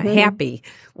 I'm not happy.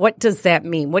 What does that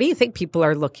mean? What do you think people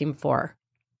are looking for?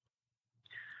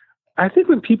 I think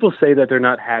when people say that they're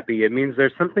not happy, it means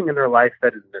there's something in their life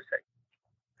that is missing,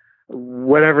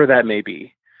 whatever that may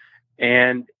be.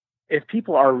 And if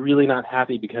people are really not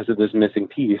happy because of this missing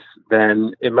piece,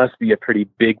 then it must be a pretty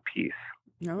big piece.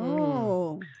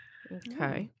 Oh,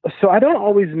 okay. So I don't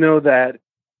always know that.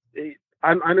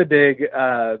 I'm a big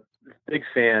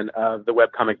fan of the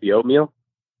webcomic The Oatmeal.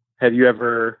 Have you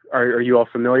ever? Are you all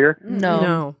familiar?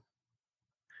 No.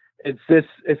 It's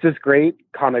this great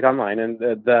comic online, and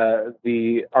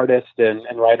the artist and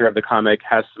writer of the comic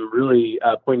has some really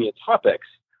poignant topics.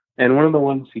 And one of the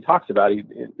ones he talks about is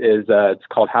it's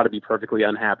called How to Be Perfectly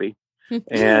Unhappy.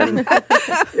 And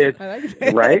it's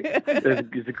right.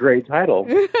 It's a great title.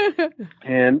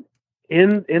 And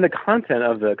in the content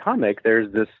of the comic,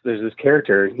 there's this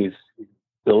character. He's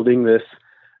building this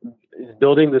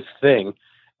thing,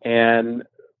 and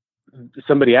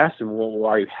somebody asked him, "Well,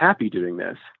 are you happy doing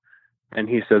this?" And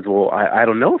he says, "Well, I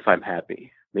don't know if I'm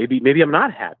happy. Maybe I'm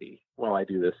not happy while I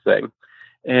do this thing."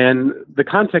 And the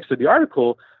context of the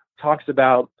article talks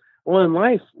about, well, in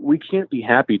life, we can't be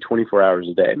happy 24 hours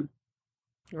a day.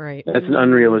 Right. That's an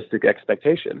unrealistic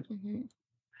expectation.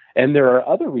 And there are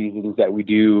other reasons that we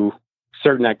do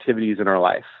certain activities in our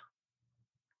life.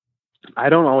 I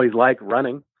don't always like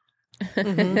running,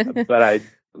 but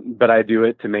I do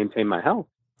it to maintain my health.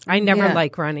 I never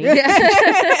like running.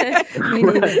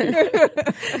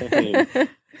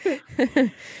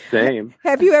 Same.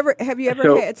 Have you ever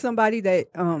had somebody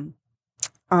that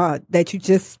that you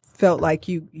just felt like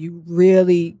you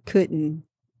really couldn't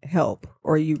help,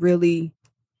 or have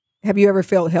you ever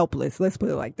felt helpless? Let's put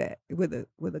it like that with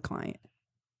a client.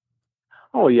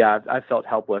 Oh yeah, I felt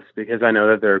helpless because I know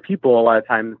that there are people a lot of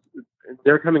times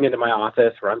they're coming into my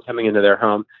office or I'm coming into their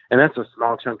home, and that's a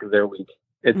small chunk of their week.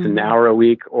 It's an hour a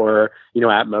week, or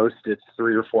at most it's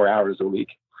 3 or 4 hours a week.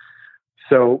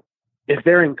 So if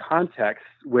they're in contexts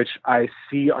which I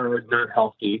see are not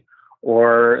healthy,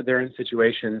 or they're in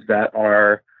situations that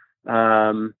are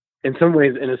in some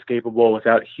ways inescapable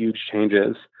without huge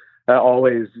changes, that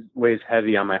always weighs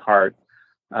heavy on my heart.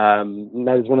 And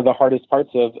that is one of the hardest parts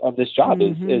of this job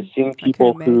is seeing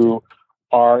people who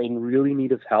are in really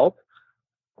need of help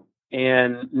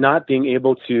and not being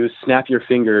able to snap your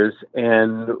fingers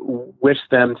and wish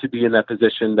them to be in that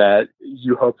position that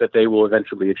you hope that they will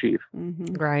eventually achieve.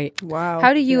 Right. Wow.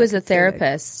 How do you as a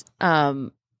therapist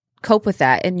cope with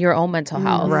that in your own mental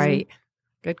health? Right.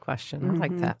 Good question. I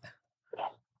like that.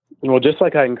 Well, just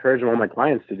like I encourage all my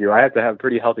clients to do, I have to have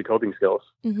pretty healthy coping skills.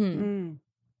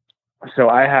 So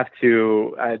I have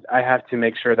to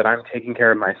make sure that I'm taking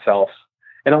care of myself.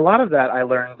 And a lot of that I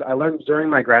learned during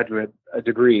my graduate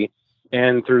degree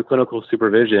and through clinical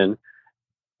supervision.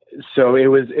 So it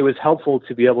was helpful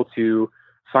to be able to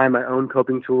find my own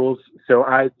coping tools. So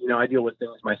I deal with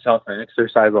things myself. I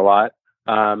exercise a lot.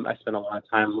 I spend a lot of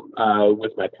time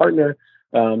with my partner,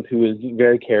 who is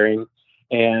very caring.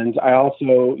 And I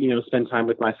also, spend time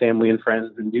with my family and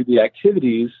friends and do the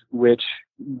activities which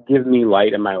give me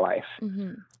light in my life.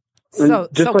 So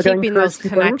keeping those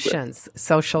connections,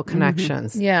 social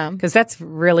connections. Yeah. Because that's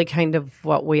really kind of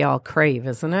what we all crave,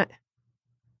 isn't it?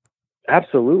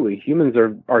 Absolutely. Humans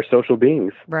are social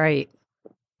beings. Right.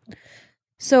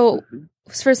 So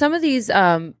for some of these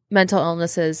mental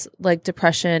illnesses like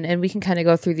depression, and we can kind of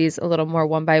go through these a little more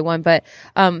one by one, but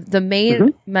the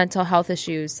main mental health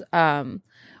issues,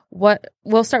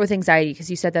 we'll start with anxiety, because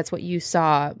you said that's what you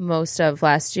saw most of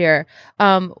last year.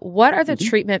 What are the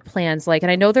treatment plans like?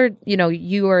 And I know they're,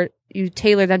 you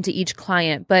tailor them to each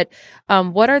client, but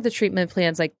what are the treatment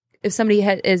plans like? If somebody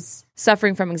is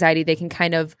suffering from anxiety, they can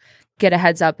kind of get a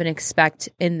heads up and expect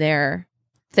in their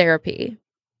therapy.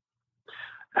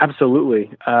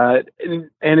 Absolutely.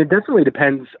 And it definitely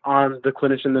depends on the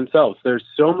clinician themselves. There's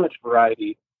so much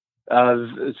variety of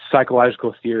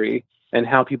psychological theory and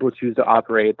how people choose to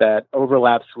operate that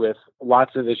overlaps with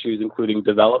lots of issues, including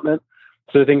development.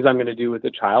 So the things I'm going to do with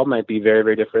a child might be very,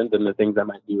 very different than the things I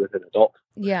might do with an adult.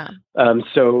 Yeah.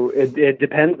 So it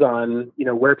depends on,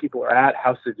 where people are at,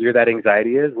 how severe that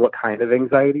anxiety is, what kind of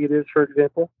anxiety it is, for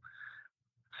example.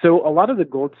 So a lot of the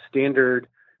gold standard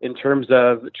in terms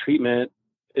of treatment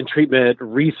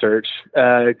research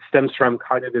stems from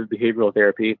cognitive behavioral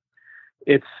therapy.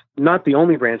 It's not the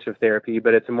only branch of therapy,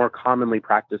 but it's a more commonly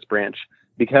practiced branch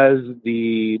because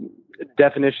the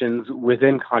definitions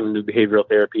within cognitive behavioral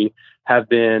therapy have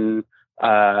been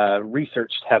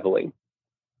researched heavily.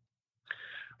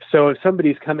 So if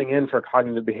somebody's coming in for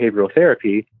cognitive behavioral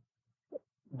therapy,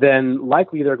 then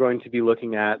likely they're going to be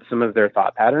looking at some of their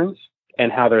thought patterns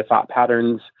and how their thought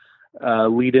patterns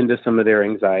lead into some of their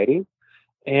anxiety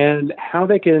and how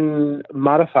they can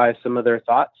modify some of their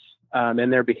thoughts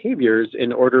and their behaviors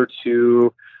in order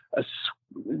to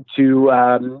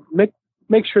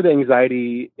make sure the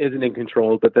anxiety isn't in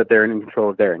control, but that they're in control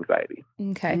of their anxiety.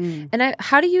 Okay. And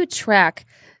how do you track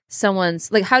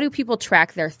how do people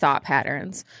track their thought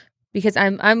patterns? Because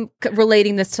I'm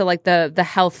relating this to like the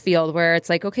health field where it's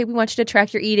like, okay, we want you to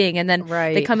track your eating. And then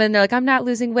they come in, they're like, I'm not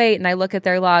losing weight. And I look at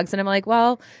their logs and I'm like,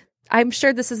 well, I'm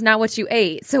sure this is not what you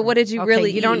ate. So what did you really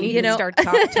eat? You don't need to start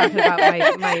talking about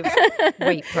my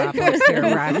weight problems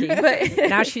here, Rocky. But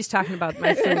now she's talking about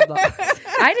my food logs.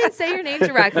 I didn't say your name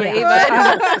directly,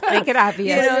 but make it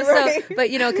obvious.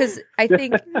 Because I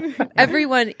think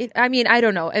everyone, I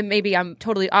don't know, and maybe I'm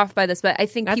totally off by this, but I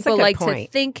think people like to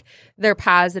think they're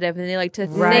positive and they like to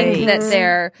think that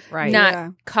they're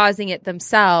not causing it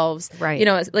themselves. Right.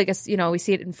 We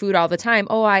see it in food all the time.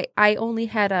 Oh, I only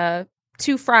had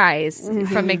 2 fries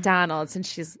from McDonald's,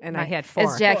 and I had 4.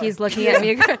 As Jackie's looking at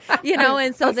me,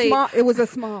 and so it was a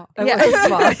small.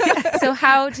 So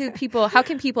how can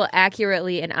people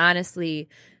accurately and honestly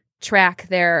track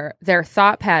their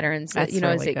thought patterns? That's is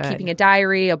really it good. keeping a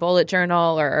diary, a bullet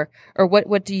journal, or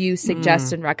what do you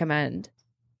suggest and recommend?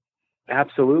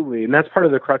 Absolutely, and that's part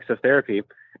of the crux of therapy.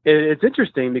 It's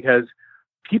interesting because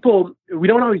we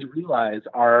don't always realize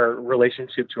our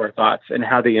relationship to our thoughts and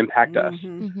how they impact us.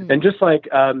 And just like,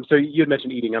 so you had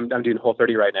mentioned eating, I'm doing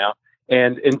Whole30 right now.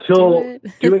 And until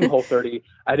doing Whole30,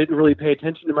 I didn't really pay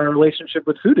attention to my relationship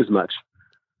with food as much.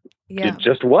 Yeah. It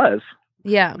just was.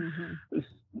 Yeah.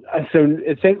 So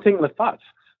it's same thing with thoughts.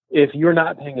 If you're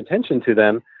not paying attention to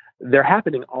them, they're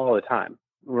happening all the time.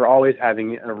 We're always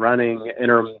having a running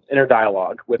inner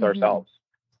dialogue with ourselves.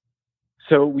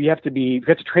 So we have to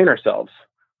train ourselves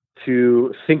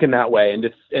to think in that way and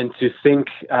to think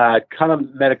kind of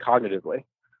metacognitively.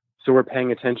 So we're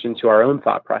paying attention to our own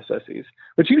thought processes,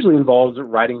 which usually involves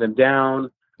writing them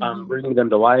down, bringing them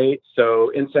to light. So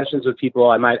in sessions with people,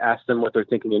 I might ask them what they're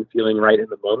thinking and feeling right in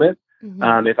the moment.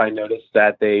 If I notice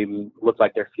that they look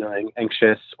like they're feeling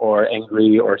anxious or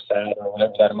angry or sad or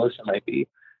whatever that emotion might be,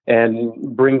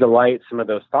 and bring to light some of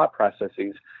those thought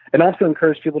processes, and also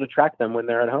encourage people to track them when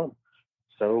they're at home.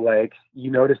 So like you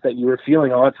notice that you were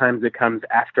feeling, a lot of times it comes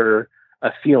after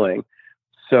a feeling.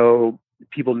 So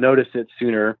people notice it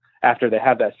sooner after they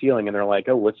have that feeling and they're like,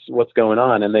 oh, what's going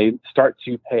on? And they start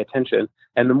to pay attention.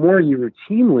 And the more you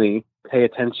routinely pay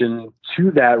attention to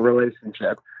that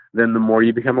relationship, then the more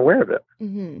you become aware of it.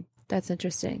 That's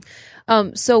interesting.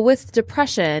 So with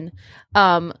depression,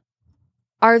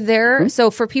 are there,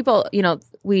 so for people,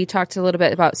 we talked a little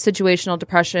bit about situational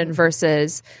depression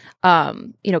versus,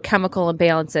 chemical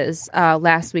imbalances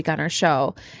last week on our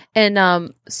show.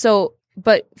 And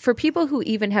but for people who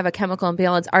even have a chemical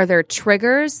imbalance, are there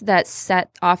triggers that set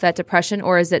off that depression,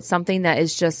 or is it something that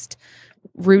is just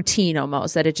routine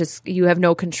almost, that you have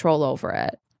no control over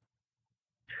it?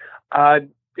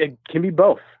 It can be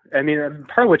both. I mean,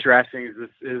 part of what you're asking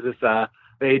is this the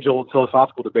age-old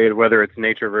philosophical debate of whether it's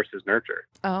nature versus nurture.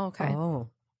 Oh, okay. Oh.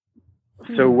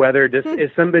 So whether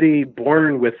is somebody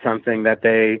born with something that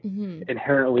they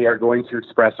inherently are going to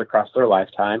express across their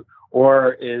lifetime,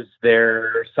 or is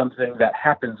there something that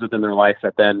happens within their life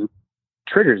that then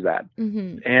triggers that?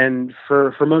 And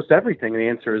for most everything, the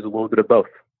answer is a little bit of both.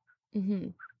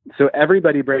 So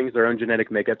everybody brings their own genetic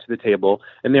makeup to the table,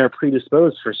 and they are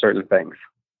predisposed for certain things.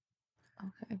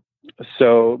 Okay.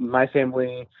 So my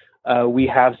family, we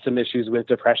have some issues with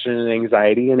depression and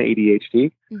anxiety and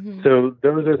ADHD. So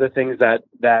those are the things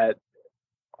that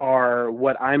are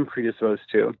what I'm predisposed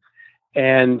to.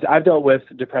 And I've dealt with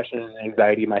depression and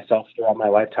anxiety myself throughout my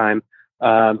lifetime,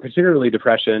 particularly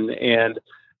depression. And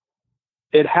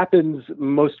it happens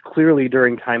most clearly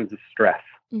during times of stress.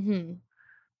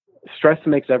 Stress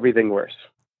makes everything worse.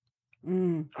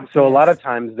 So a lot of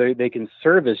times they can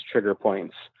serve as trigger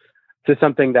points to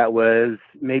something that was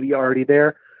maybe already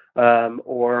there,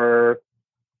 or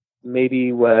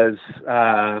maybe was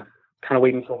kind of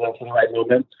waiting for the right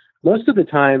moment. Most of the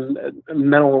time,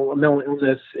 mental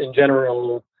illness in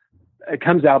general, it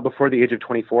comes out before the age of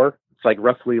 24. It's like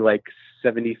roughly like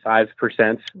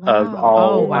 75% of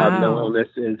all mental illness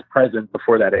is present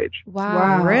before that age.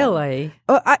 Wow. Really?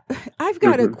 I've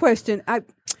got a question.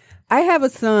 I have a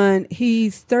son.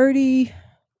 He's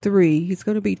 33. He's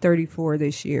going to be 34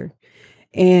 this year.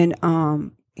 And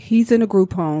he's in a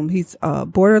group home. He's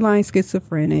borderline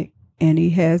schizophrenic, and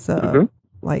he has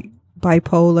like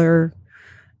bipolar,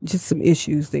 just some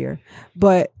issues there.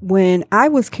 But when I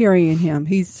was carrying him,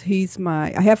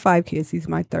 I have 5 kids. He's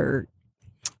my third.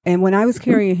 And when I was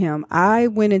carrying him, I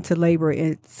went into labor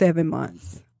at 7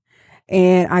 months.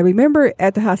 And I remember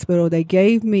at the hospital, they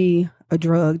gave me a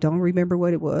drug. Don't remember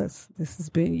what it was. This has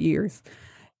been years,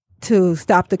 to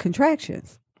stop the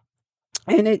contractions.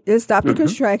 And it stopped the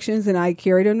contractions, and I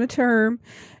carried him to term.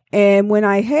 And when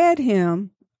I had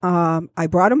him, I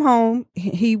brought him home.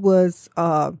 He was,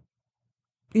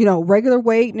 regular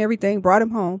weight and everything, brought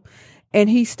him home. And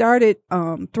he started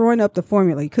throwing up the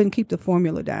formula. He couldn't keep the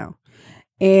formula down.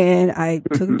 And I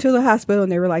took him to the hospital,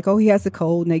 and they were like, oh, he has a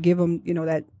cold. And they give him,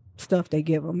 that stuff they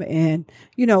give him. And,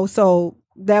 so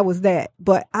that was that.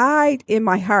 But in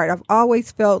my heart, I've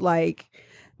always felt like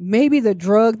maybe the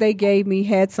drug they gave me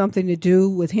had something to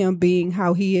do with him being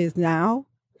how he is now.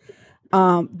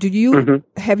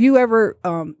 Have you ever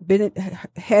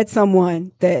had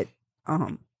someone that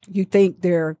you think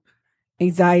their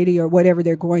anxiety or whatever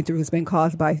they're going through has been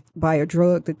caused by a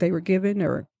drug that they were given,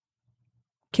 or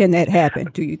can that happen?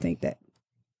 Do you think that?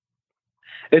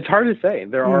 It's hard to say.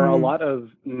 There are a lot of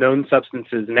known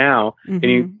substances now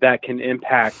that can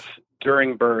impact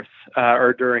during birth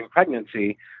or during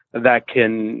pregnancy that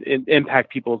can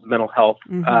impact people's mental health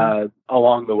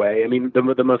along the way. I mean,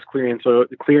 the most clear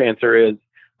answer is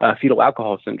fetal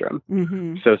alcohol syndrome.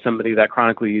 So somebody that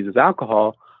chronically uses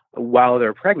alcohol while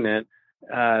they're pregnant,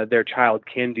 their child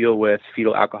can deal with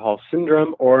fetal alcohol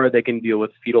syndrome, or they can deal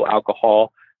with fetal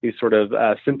alcohol, these sort of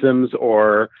symptoms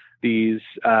or these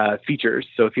features,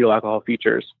 so fetal alcohol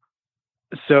features.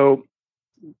 So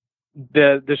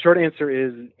the short answer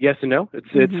is yes and no.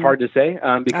 It's hard to say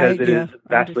because it is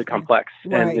vastly complex,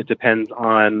 and it depends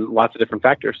on lots of different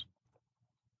factors.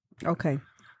 Okay.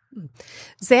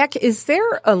 Zack, is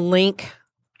there a link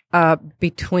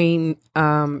between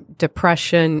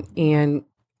depression and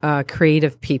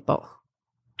creative people?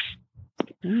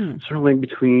 Certainly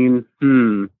between,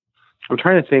 I'm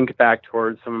trying to think back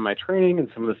towards some of my training and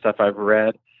some of the stuff I've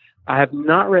read. I have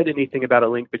not read anything about a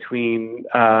link between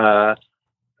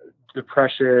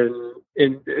depression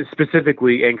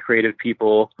specifically and creative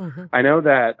people. I know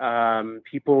that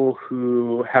people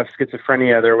who have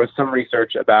schizophrenia, there was some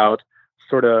research about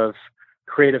sort of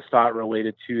creative thought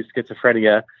related to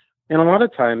schizophrenia. And a lot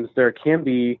of times there can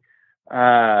be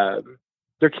an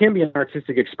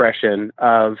artistic expression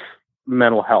of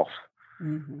mental health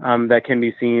that can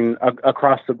be seen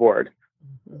across the board.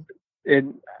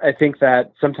 I think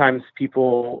that sometimes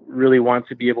people really want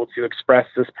to be able to express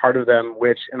this part of them,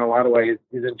 which in a lot of ways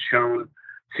isn't shown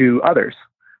to others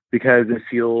because it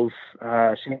feels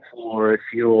shameful, or it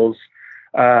feels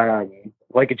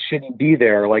like it shouldn't be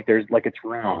there, like it's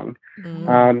wrong.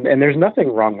 And there's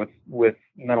nothing wrong with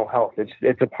mental health.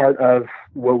 It's a part of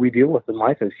what we deal with in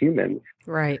life as humans.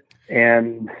 Right.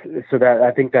 And so that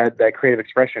I think that creative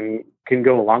expression can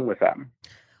go along with that.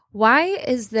 Why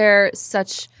is there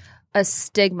such a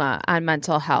stigma on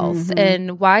mental health,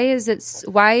 and why is it?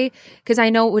 Because I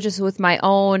know just with my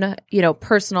own,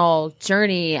 personal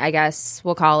journey, I guess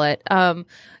we'll call it.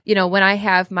 When I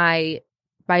have my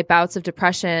bouts of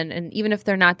depression, and even if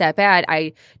they're not that bad,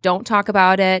 I don't talk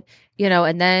about it.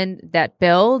 And then that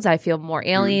builds. I feel more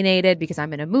alienated because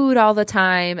I'm in a mood all the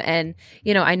time, and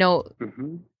I know,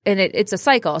 and it's a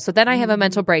cycle. So then I have a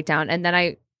mental breakdown, and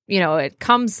then it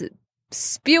comes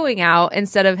spewing out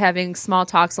instead of having small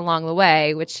talks along the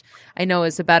way, which I know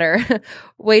is a better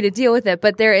way to deal with it.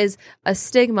 But there is a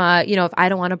stigma, if I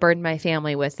don't want to burden my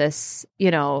family with this, I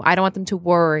don't want them to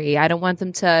worry. I don't want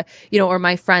them to, or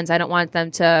my friends, I don't want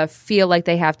them to feel like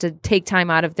they have to take time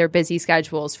out of their busy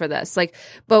schedules for this.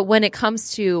 But when it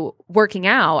comes to working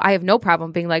out, I have no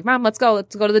problem being like, Mom, let's go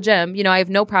to the gym. I have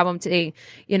no problem today,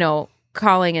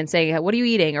 calling and saying, what are you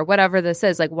eating? Or whatever this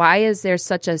is. Why is there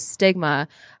such a stigma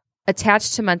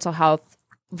attached to mental health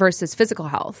versus physical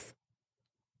health?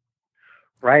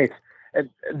 Right.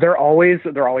 There always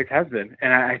has been.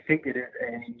 And I think it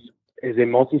is a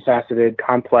multifaceted,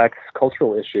 complex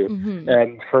cultural issue.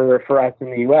 And for us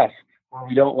in the U.S.,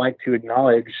 we don't like to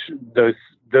acknowledge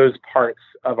those parts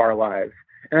of our lives.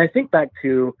 And I think back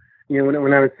to,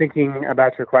 when I was thinking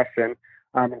about your question,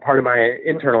 And part of my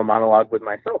internal monologue with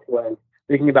myself was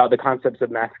thinking about the concepts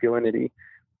of masculinity.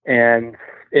 And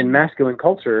in masculine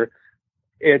culture,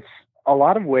 it's a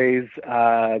lot of ways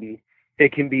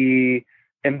it can be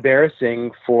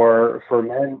embarrassing for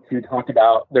men to talk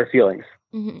about their feelings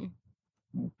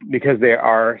because they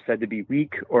are said to be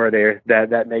weak, or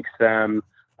that makes them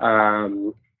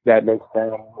X,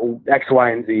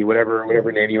 Y, and Z, whatever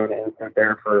name you want to insert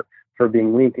there for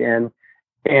being weak. And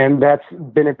that's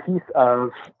been a piece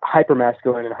of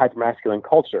hypermasculine and hypermasculine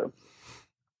culture.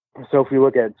 So if we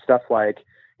look at stuff like,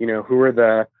 who are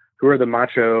the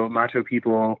macho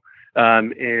people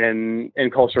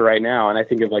in culture right now, and I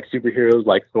think of like superheroes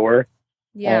like Thor.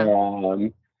 Yeah.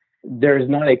 There's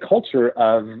not a culture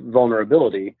of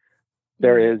vulnerability.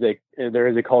 There is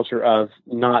a culture of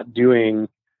not doing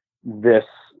this,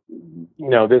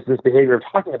 this behavior of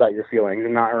talking about your feelings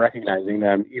and not recognizing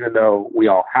them, even though we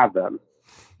all have them.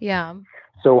 Yeah.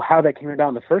 So how that came about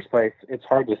in the first place, it's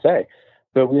hard to say.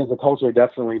 But we as a culture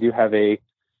definitely do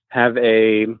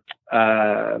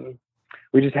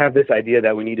we just have this idea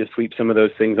that we need to sweep some of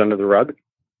those things under the rug,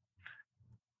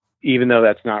 even though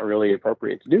that's not really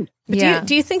appropriate to do. Yeah.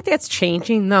 Do you think that's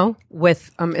changing though, with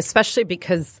especially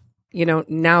because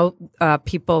now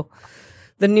people,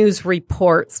 the news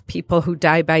reports people who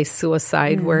die by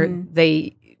suicide where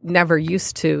they never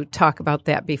used to talk about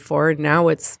that before. Now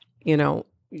it's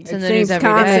it's in the news every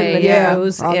day.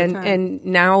 News, and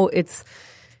now it's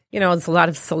it's a lot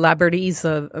of celebrities,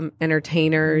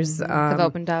 entertainers have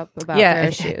opened up about their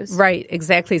issues. Right,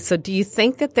 exactly. So do you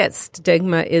think that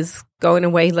stigma is going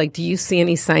away? Like, do you see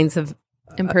any signs of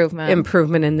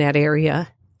improvement in that area?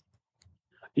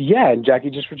 Yeah, and Jackie,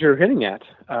 just what you're hitting at,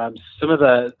 some of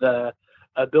the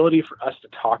ability for us to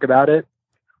talk about it,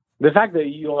 the fact that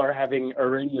you are having a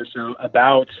radio show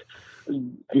about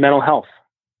mental health,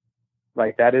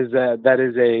 like that is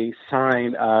a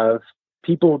sign of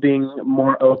people being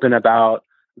more open about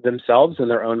themselves and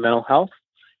their own mental health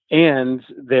and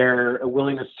their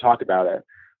willingness to talk about it.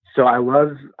 So I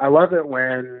love it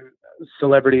when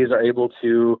celebrities are able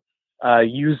to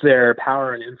use their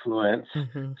power and influence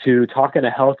to talk in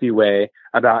a healthy way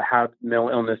about how mental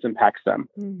illness impacts them.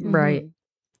 Right.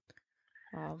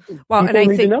 Wow. Well, people and I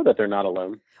need think to know that they're not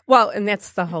alone. Well, and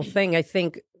that's the whole thing. I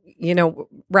think,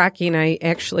 Rocky and I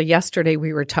actually yesterday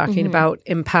we were talking about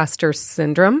imposter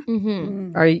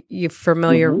syndrome. Are you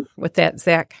familiar with that,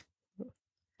 Zack?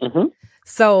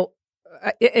 So,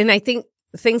 and I think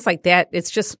things like that, it's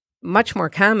just much more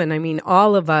common. I mean,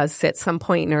 all of us at some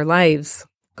point in our lives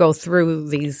go through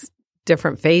these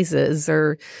different phases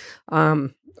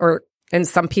and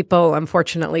some people,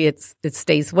 unfortunately, it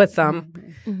stays with them,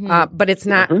 but it's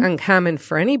not uncommon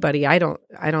for anybody. I don't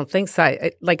think so.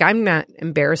 I'm not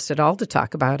embarrassed at all to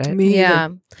talk about it. Yeah,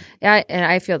 and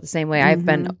I feel the same way. I've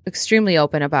been extremely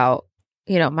open about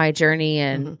my journey,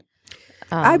 and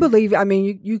I believe. I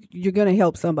mean, you're going to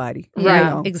help somebody,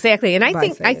 right? Exactly. And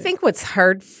I think what's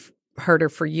harder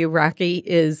for you, Rocky,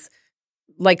 is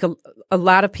like a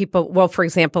lot of people. Well, for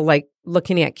example, like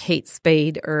looking at Kate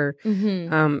Spade or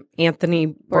Anthony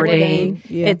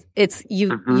Bourdain, it's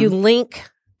you link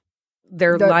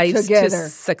their lives together. To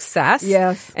success,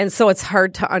 yes, and so it's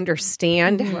hard to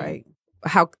understand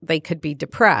how they could be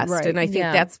depressed, and I think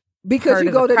that's because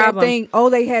you go to that thing. Oh,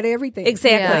 they had everything.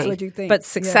 Exactly, that's what you think. But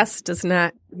success does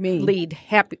not lead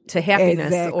to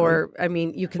happiness, or I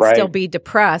mean, you can still be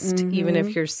depressed even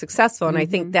if you're successful, and I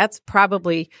think that's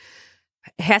probably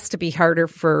has to be harder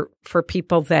for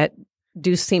people that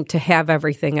do seem to have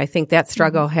everything. I think that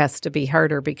struggle has to be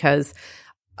harder because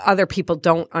other people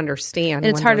don't understand.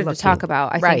 And it's harder to talk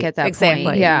about, I think, at that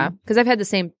point. Yeah. Because I've had the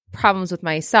same problems with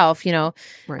myself.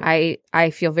 I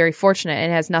feel very fortunate. It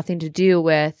has nothing to do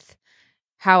with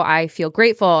how I feel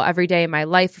grateful every day in my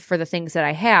life for the things that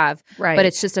I have. Right. But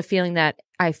it's just a feeling that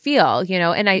I feel,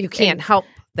 and you can't help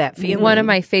that feeling. One of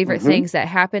my favorite things that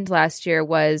happened last year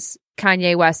was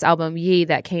Kanye West's album Ye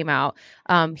that came out.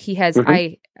 He has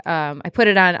I put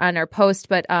it on our post,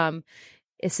 but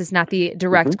this is not the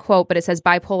direct quote, but it says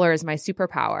bipolar is my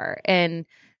superpower. And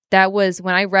that was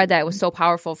when I read that, it was so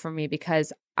powerful for me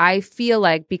because I feel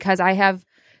like because I have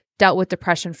dealt with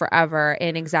depression forever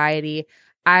and anxiety,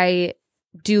 I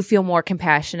do feel more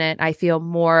compassionate. I feel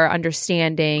more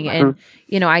understanding. And,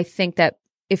 I think that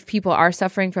if people are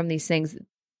suffering from these things,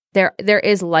 there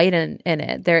is light in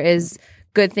it. There is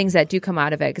good things that do come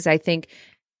out of it because I think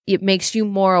it makes you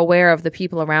more aware of the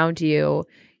people around you.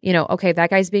 Okay, that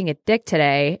guy's being a dick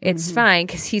today. It's fine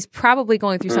because he's probably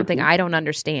going through something I don't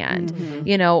understand,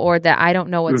 or that I don't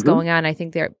know what's going on. I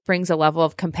think there brings a level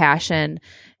of compassion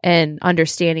and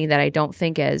understanding that I don't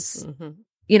think is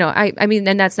you know, I mean,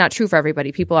 and that's not true for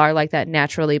everybody. People are like that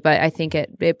naturally, but I think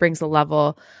it brings a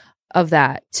level of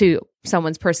that to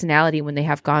someone's personality when they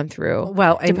have gone through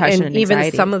depression and even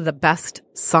anxiety. some of the best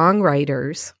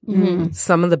songwriters,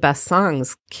 some of the best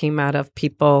songs came out of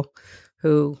people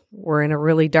who were in a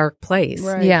really dark place.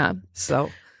 Right. Yeah. So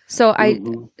I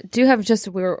do have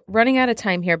we're running out of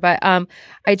time here, but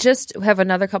I just have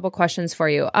another couple questions for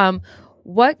you.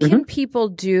 What can people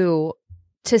do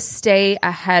to stay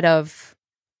ahead of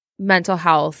mental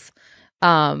health?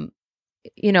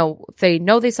 You know, if they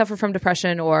know they suffer from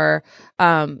depression or,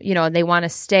 you know, and they want to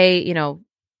stay, you know,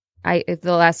 the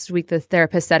last week the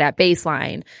therapist said at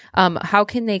baseline, how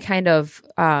can they kind of,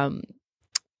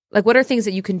 like, what are things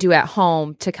that you can do at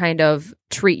home to kind of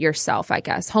treat yourself, I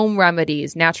guess, home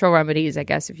remedies, natural remedies, I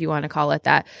guess, if you want to call it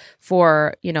that,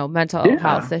 for, you know, mental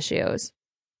health issues?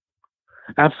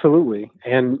 Absolutely.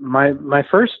 And my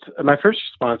first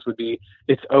response would be,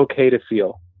 it's okay to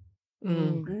feel.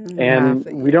 And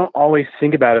we don't always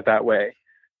think about it that way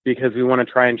because we want to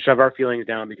try and shove our feelings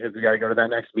down because we got to go to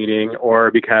that next meeting or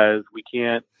because we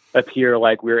can't appear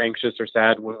like we're anxious or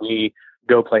sad when we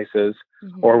go places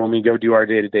or when we go do our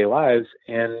day-to-day lives.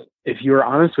 And if you're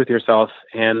honest with yourself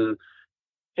and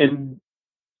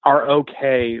are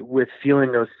okay with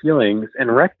feeling those feelings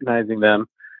and recognizing them,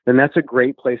 then that's a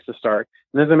great place to start.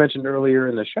 And as I mentioned earlier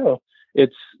in the show,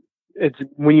 it's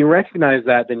when you recognize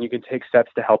that, then you can take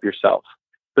steps to help yourself.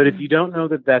 But if you don't know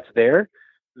that that's there,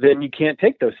 then you can't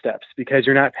take those steps because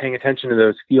you're not paying attention to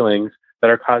those feelings that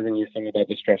are causing you some of that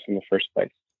distress in the first place.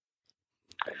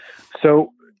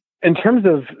 So in terms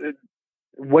of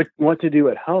what to do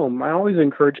at home, I always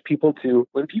encourage people to,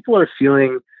 when people are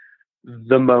feeling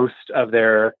the most of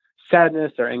their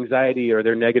sadness or anxiety or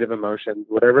their negative emotions,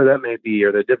 whatever that may be,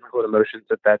 or the difficult emotions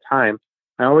at that time,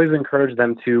 I always encourage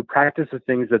them to practice the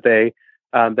things that they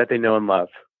know and love.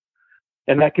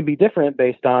 And that can be different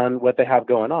based on what they have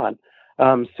going on.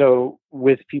 So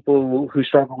with people who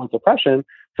struggle with depression,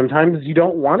 sometimes you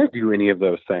don't want to do any of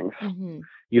those things.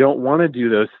 You don't want to do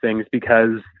those things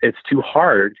because it's too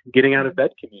hard. Getting out of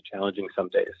bed can be challenging some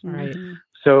days. Right.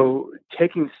 So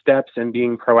taking steps and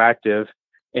being proactive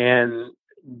and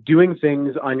doing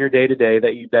things on your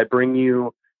day-to-day that bring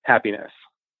you happiness.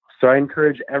 So I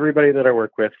encourage everybody that I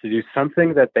work with to do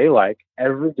something that they like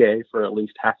every day for at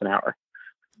least half an hour,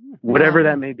 whatever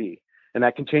that may be. And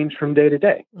that can change from day to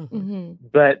day.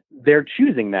 But they're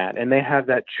choosing that, and they have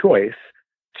that choice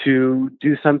to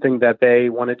do something that they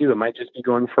want to do. It might just be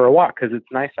going for a walk because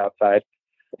it's nice outside,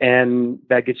 and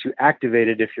that gets you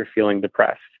activated if you're feeling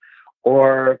depressed.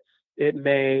 Or it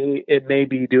may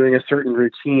be doing a certain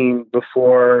routine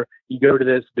before you go to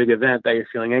this big event that you're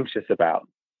feeling anxious about.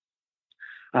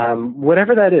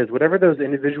 Whatever that is, whatever those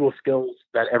individual skills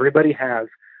that everybody has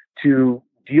to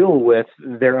deal with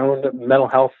their own mental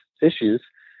health issues,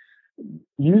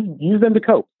 use them to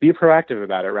cope. Be proactive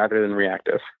about it rather than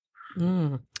reactive.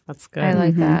 That's good. I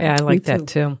like that. Yeah, I like that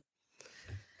too.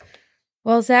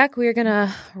 Well, Zach, we're going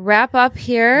to wrap up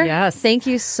here. Yes. Thank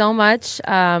you so much.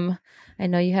 I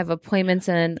know you have appointments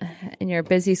in your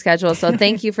busy schedule, so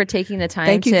thank you for taking the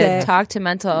time to Zach.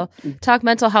 talk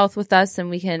mental health with us, and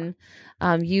we can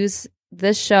use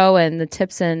this show and the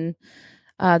tips and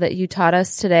that you taught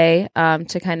us today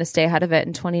to kind of stay ahead of it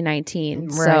in 2019.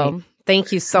 Right. So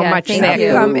thank you so much, thank Zack.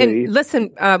 you. And listen,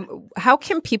 how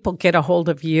can people get a hold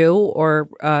of you or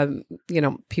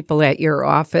people at your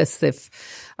office? If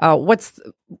what's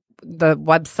the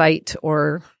website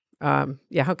or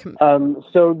how can?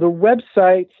 So the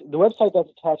website that's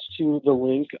attached to the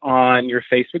link on your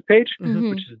Facebook page,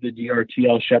 which is the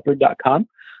drtlshepherd.com.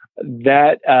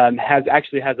 That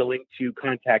has a link to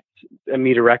contact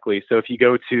me directly. So if you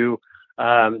go to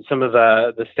some of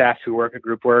the staff who work at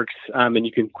GroupWorks, and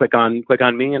you can click on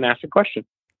me and ask a question.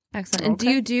 Excellent. And do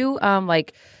you do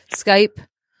like Skype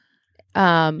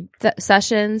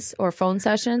sessions or phone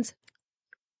sessions?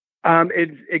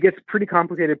 It gets pretty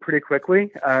complicated pretty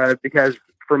quickly because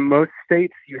for most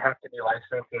states you have to be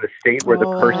licensed in the state where the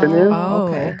person is.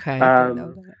 Oh, okay.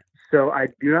 So I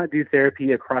do not do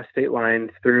therapy across state lines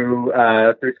through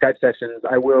Skype sessions.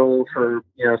 I will for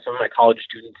some of my college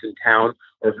students in town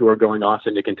or who are going off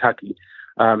into Kentucky.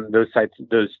 Those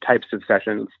types of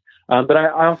sessions. But I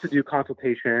also do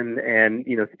consultation and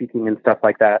speaking and stuff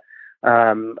like that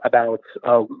about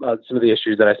some of the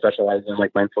issues that I specialize in,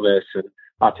 like mindfulness and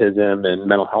autism and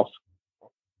mental health.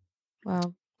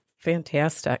 Wow.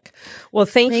 Fantastic. Well,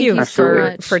 thank you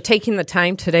for taking the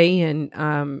time today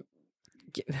and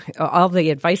all the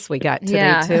advice we got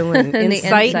today too, and and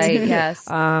insight. Yes.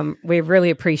 We really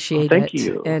appreciate it. Thank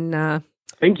you. And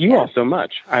Thank you all so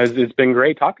much. It's been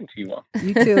great talking to you all.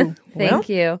 You too. Thank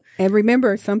you. And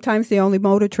remember, sometimes the only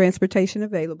mode of transportation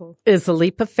available Is a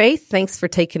leap of faith. Thanks for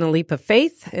taking a leap of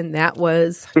faith. And that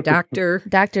was Dr.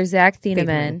 Zack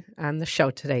Thieneman. on the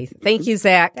show today. Thank you,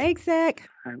 Zach. Thanks, Zach.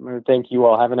 Thank you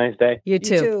all. Have a nice day. You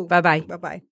too. You too. Bye-bye. Bye-bye.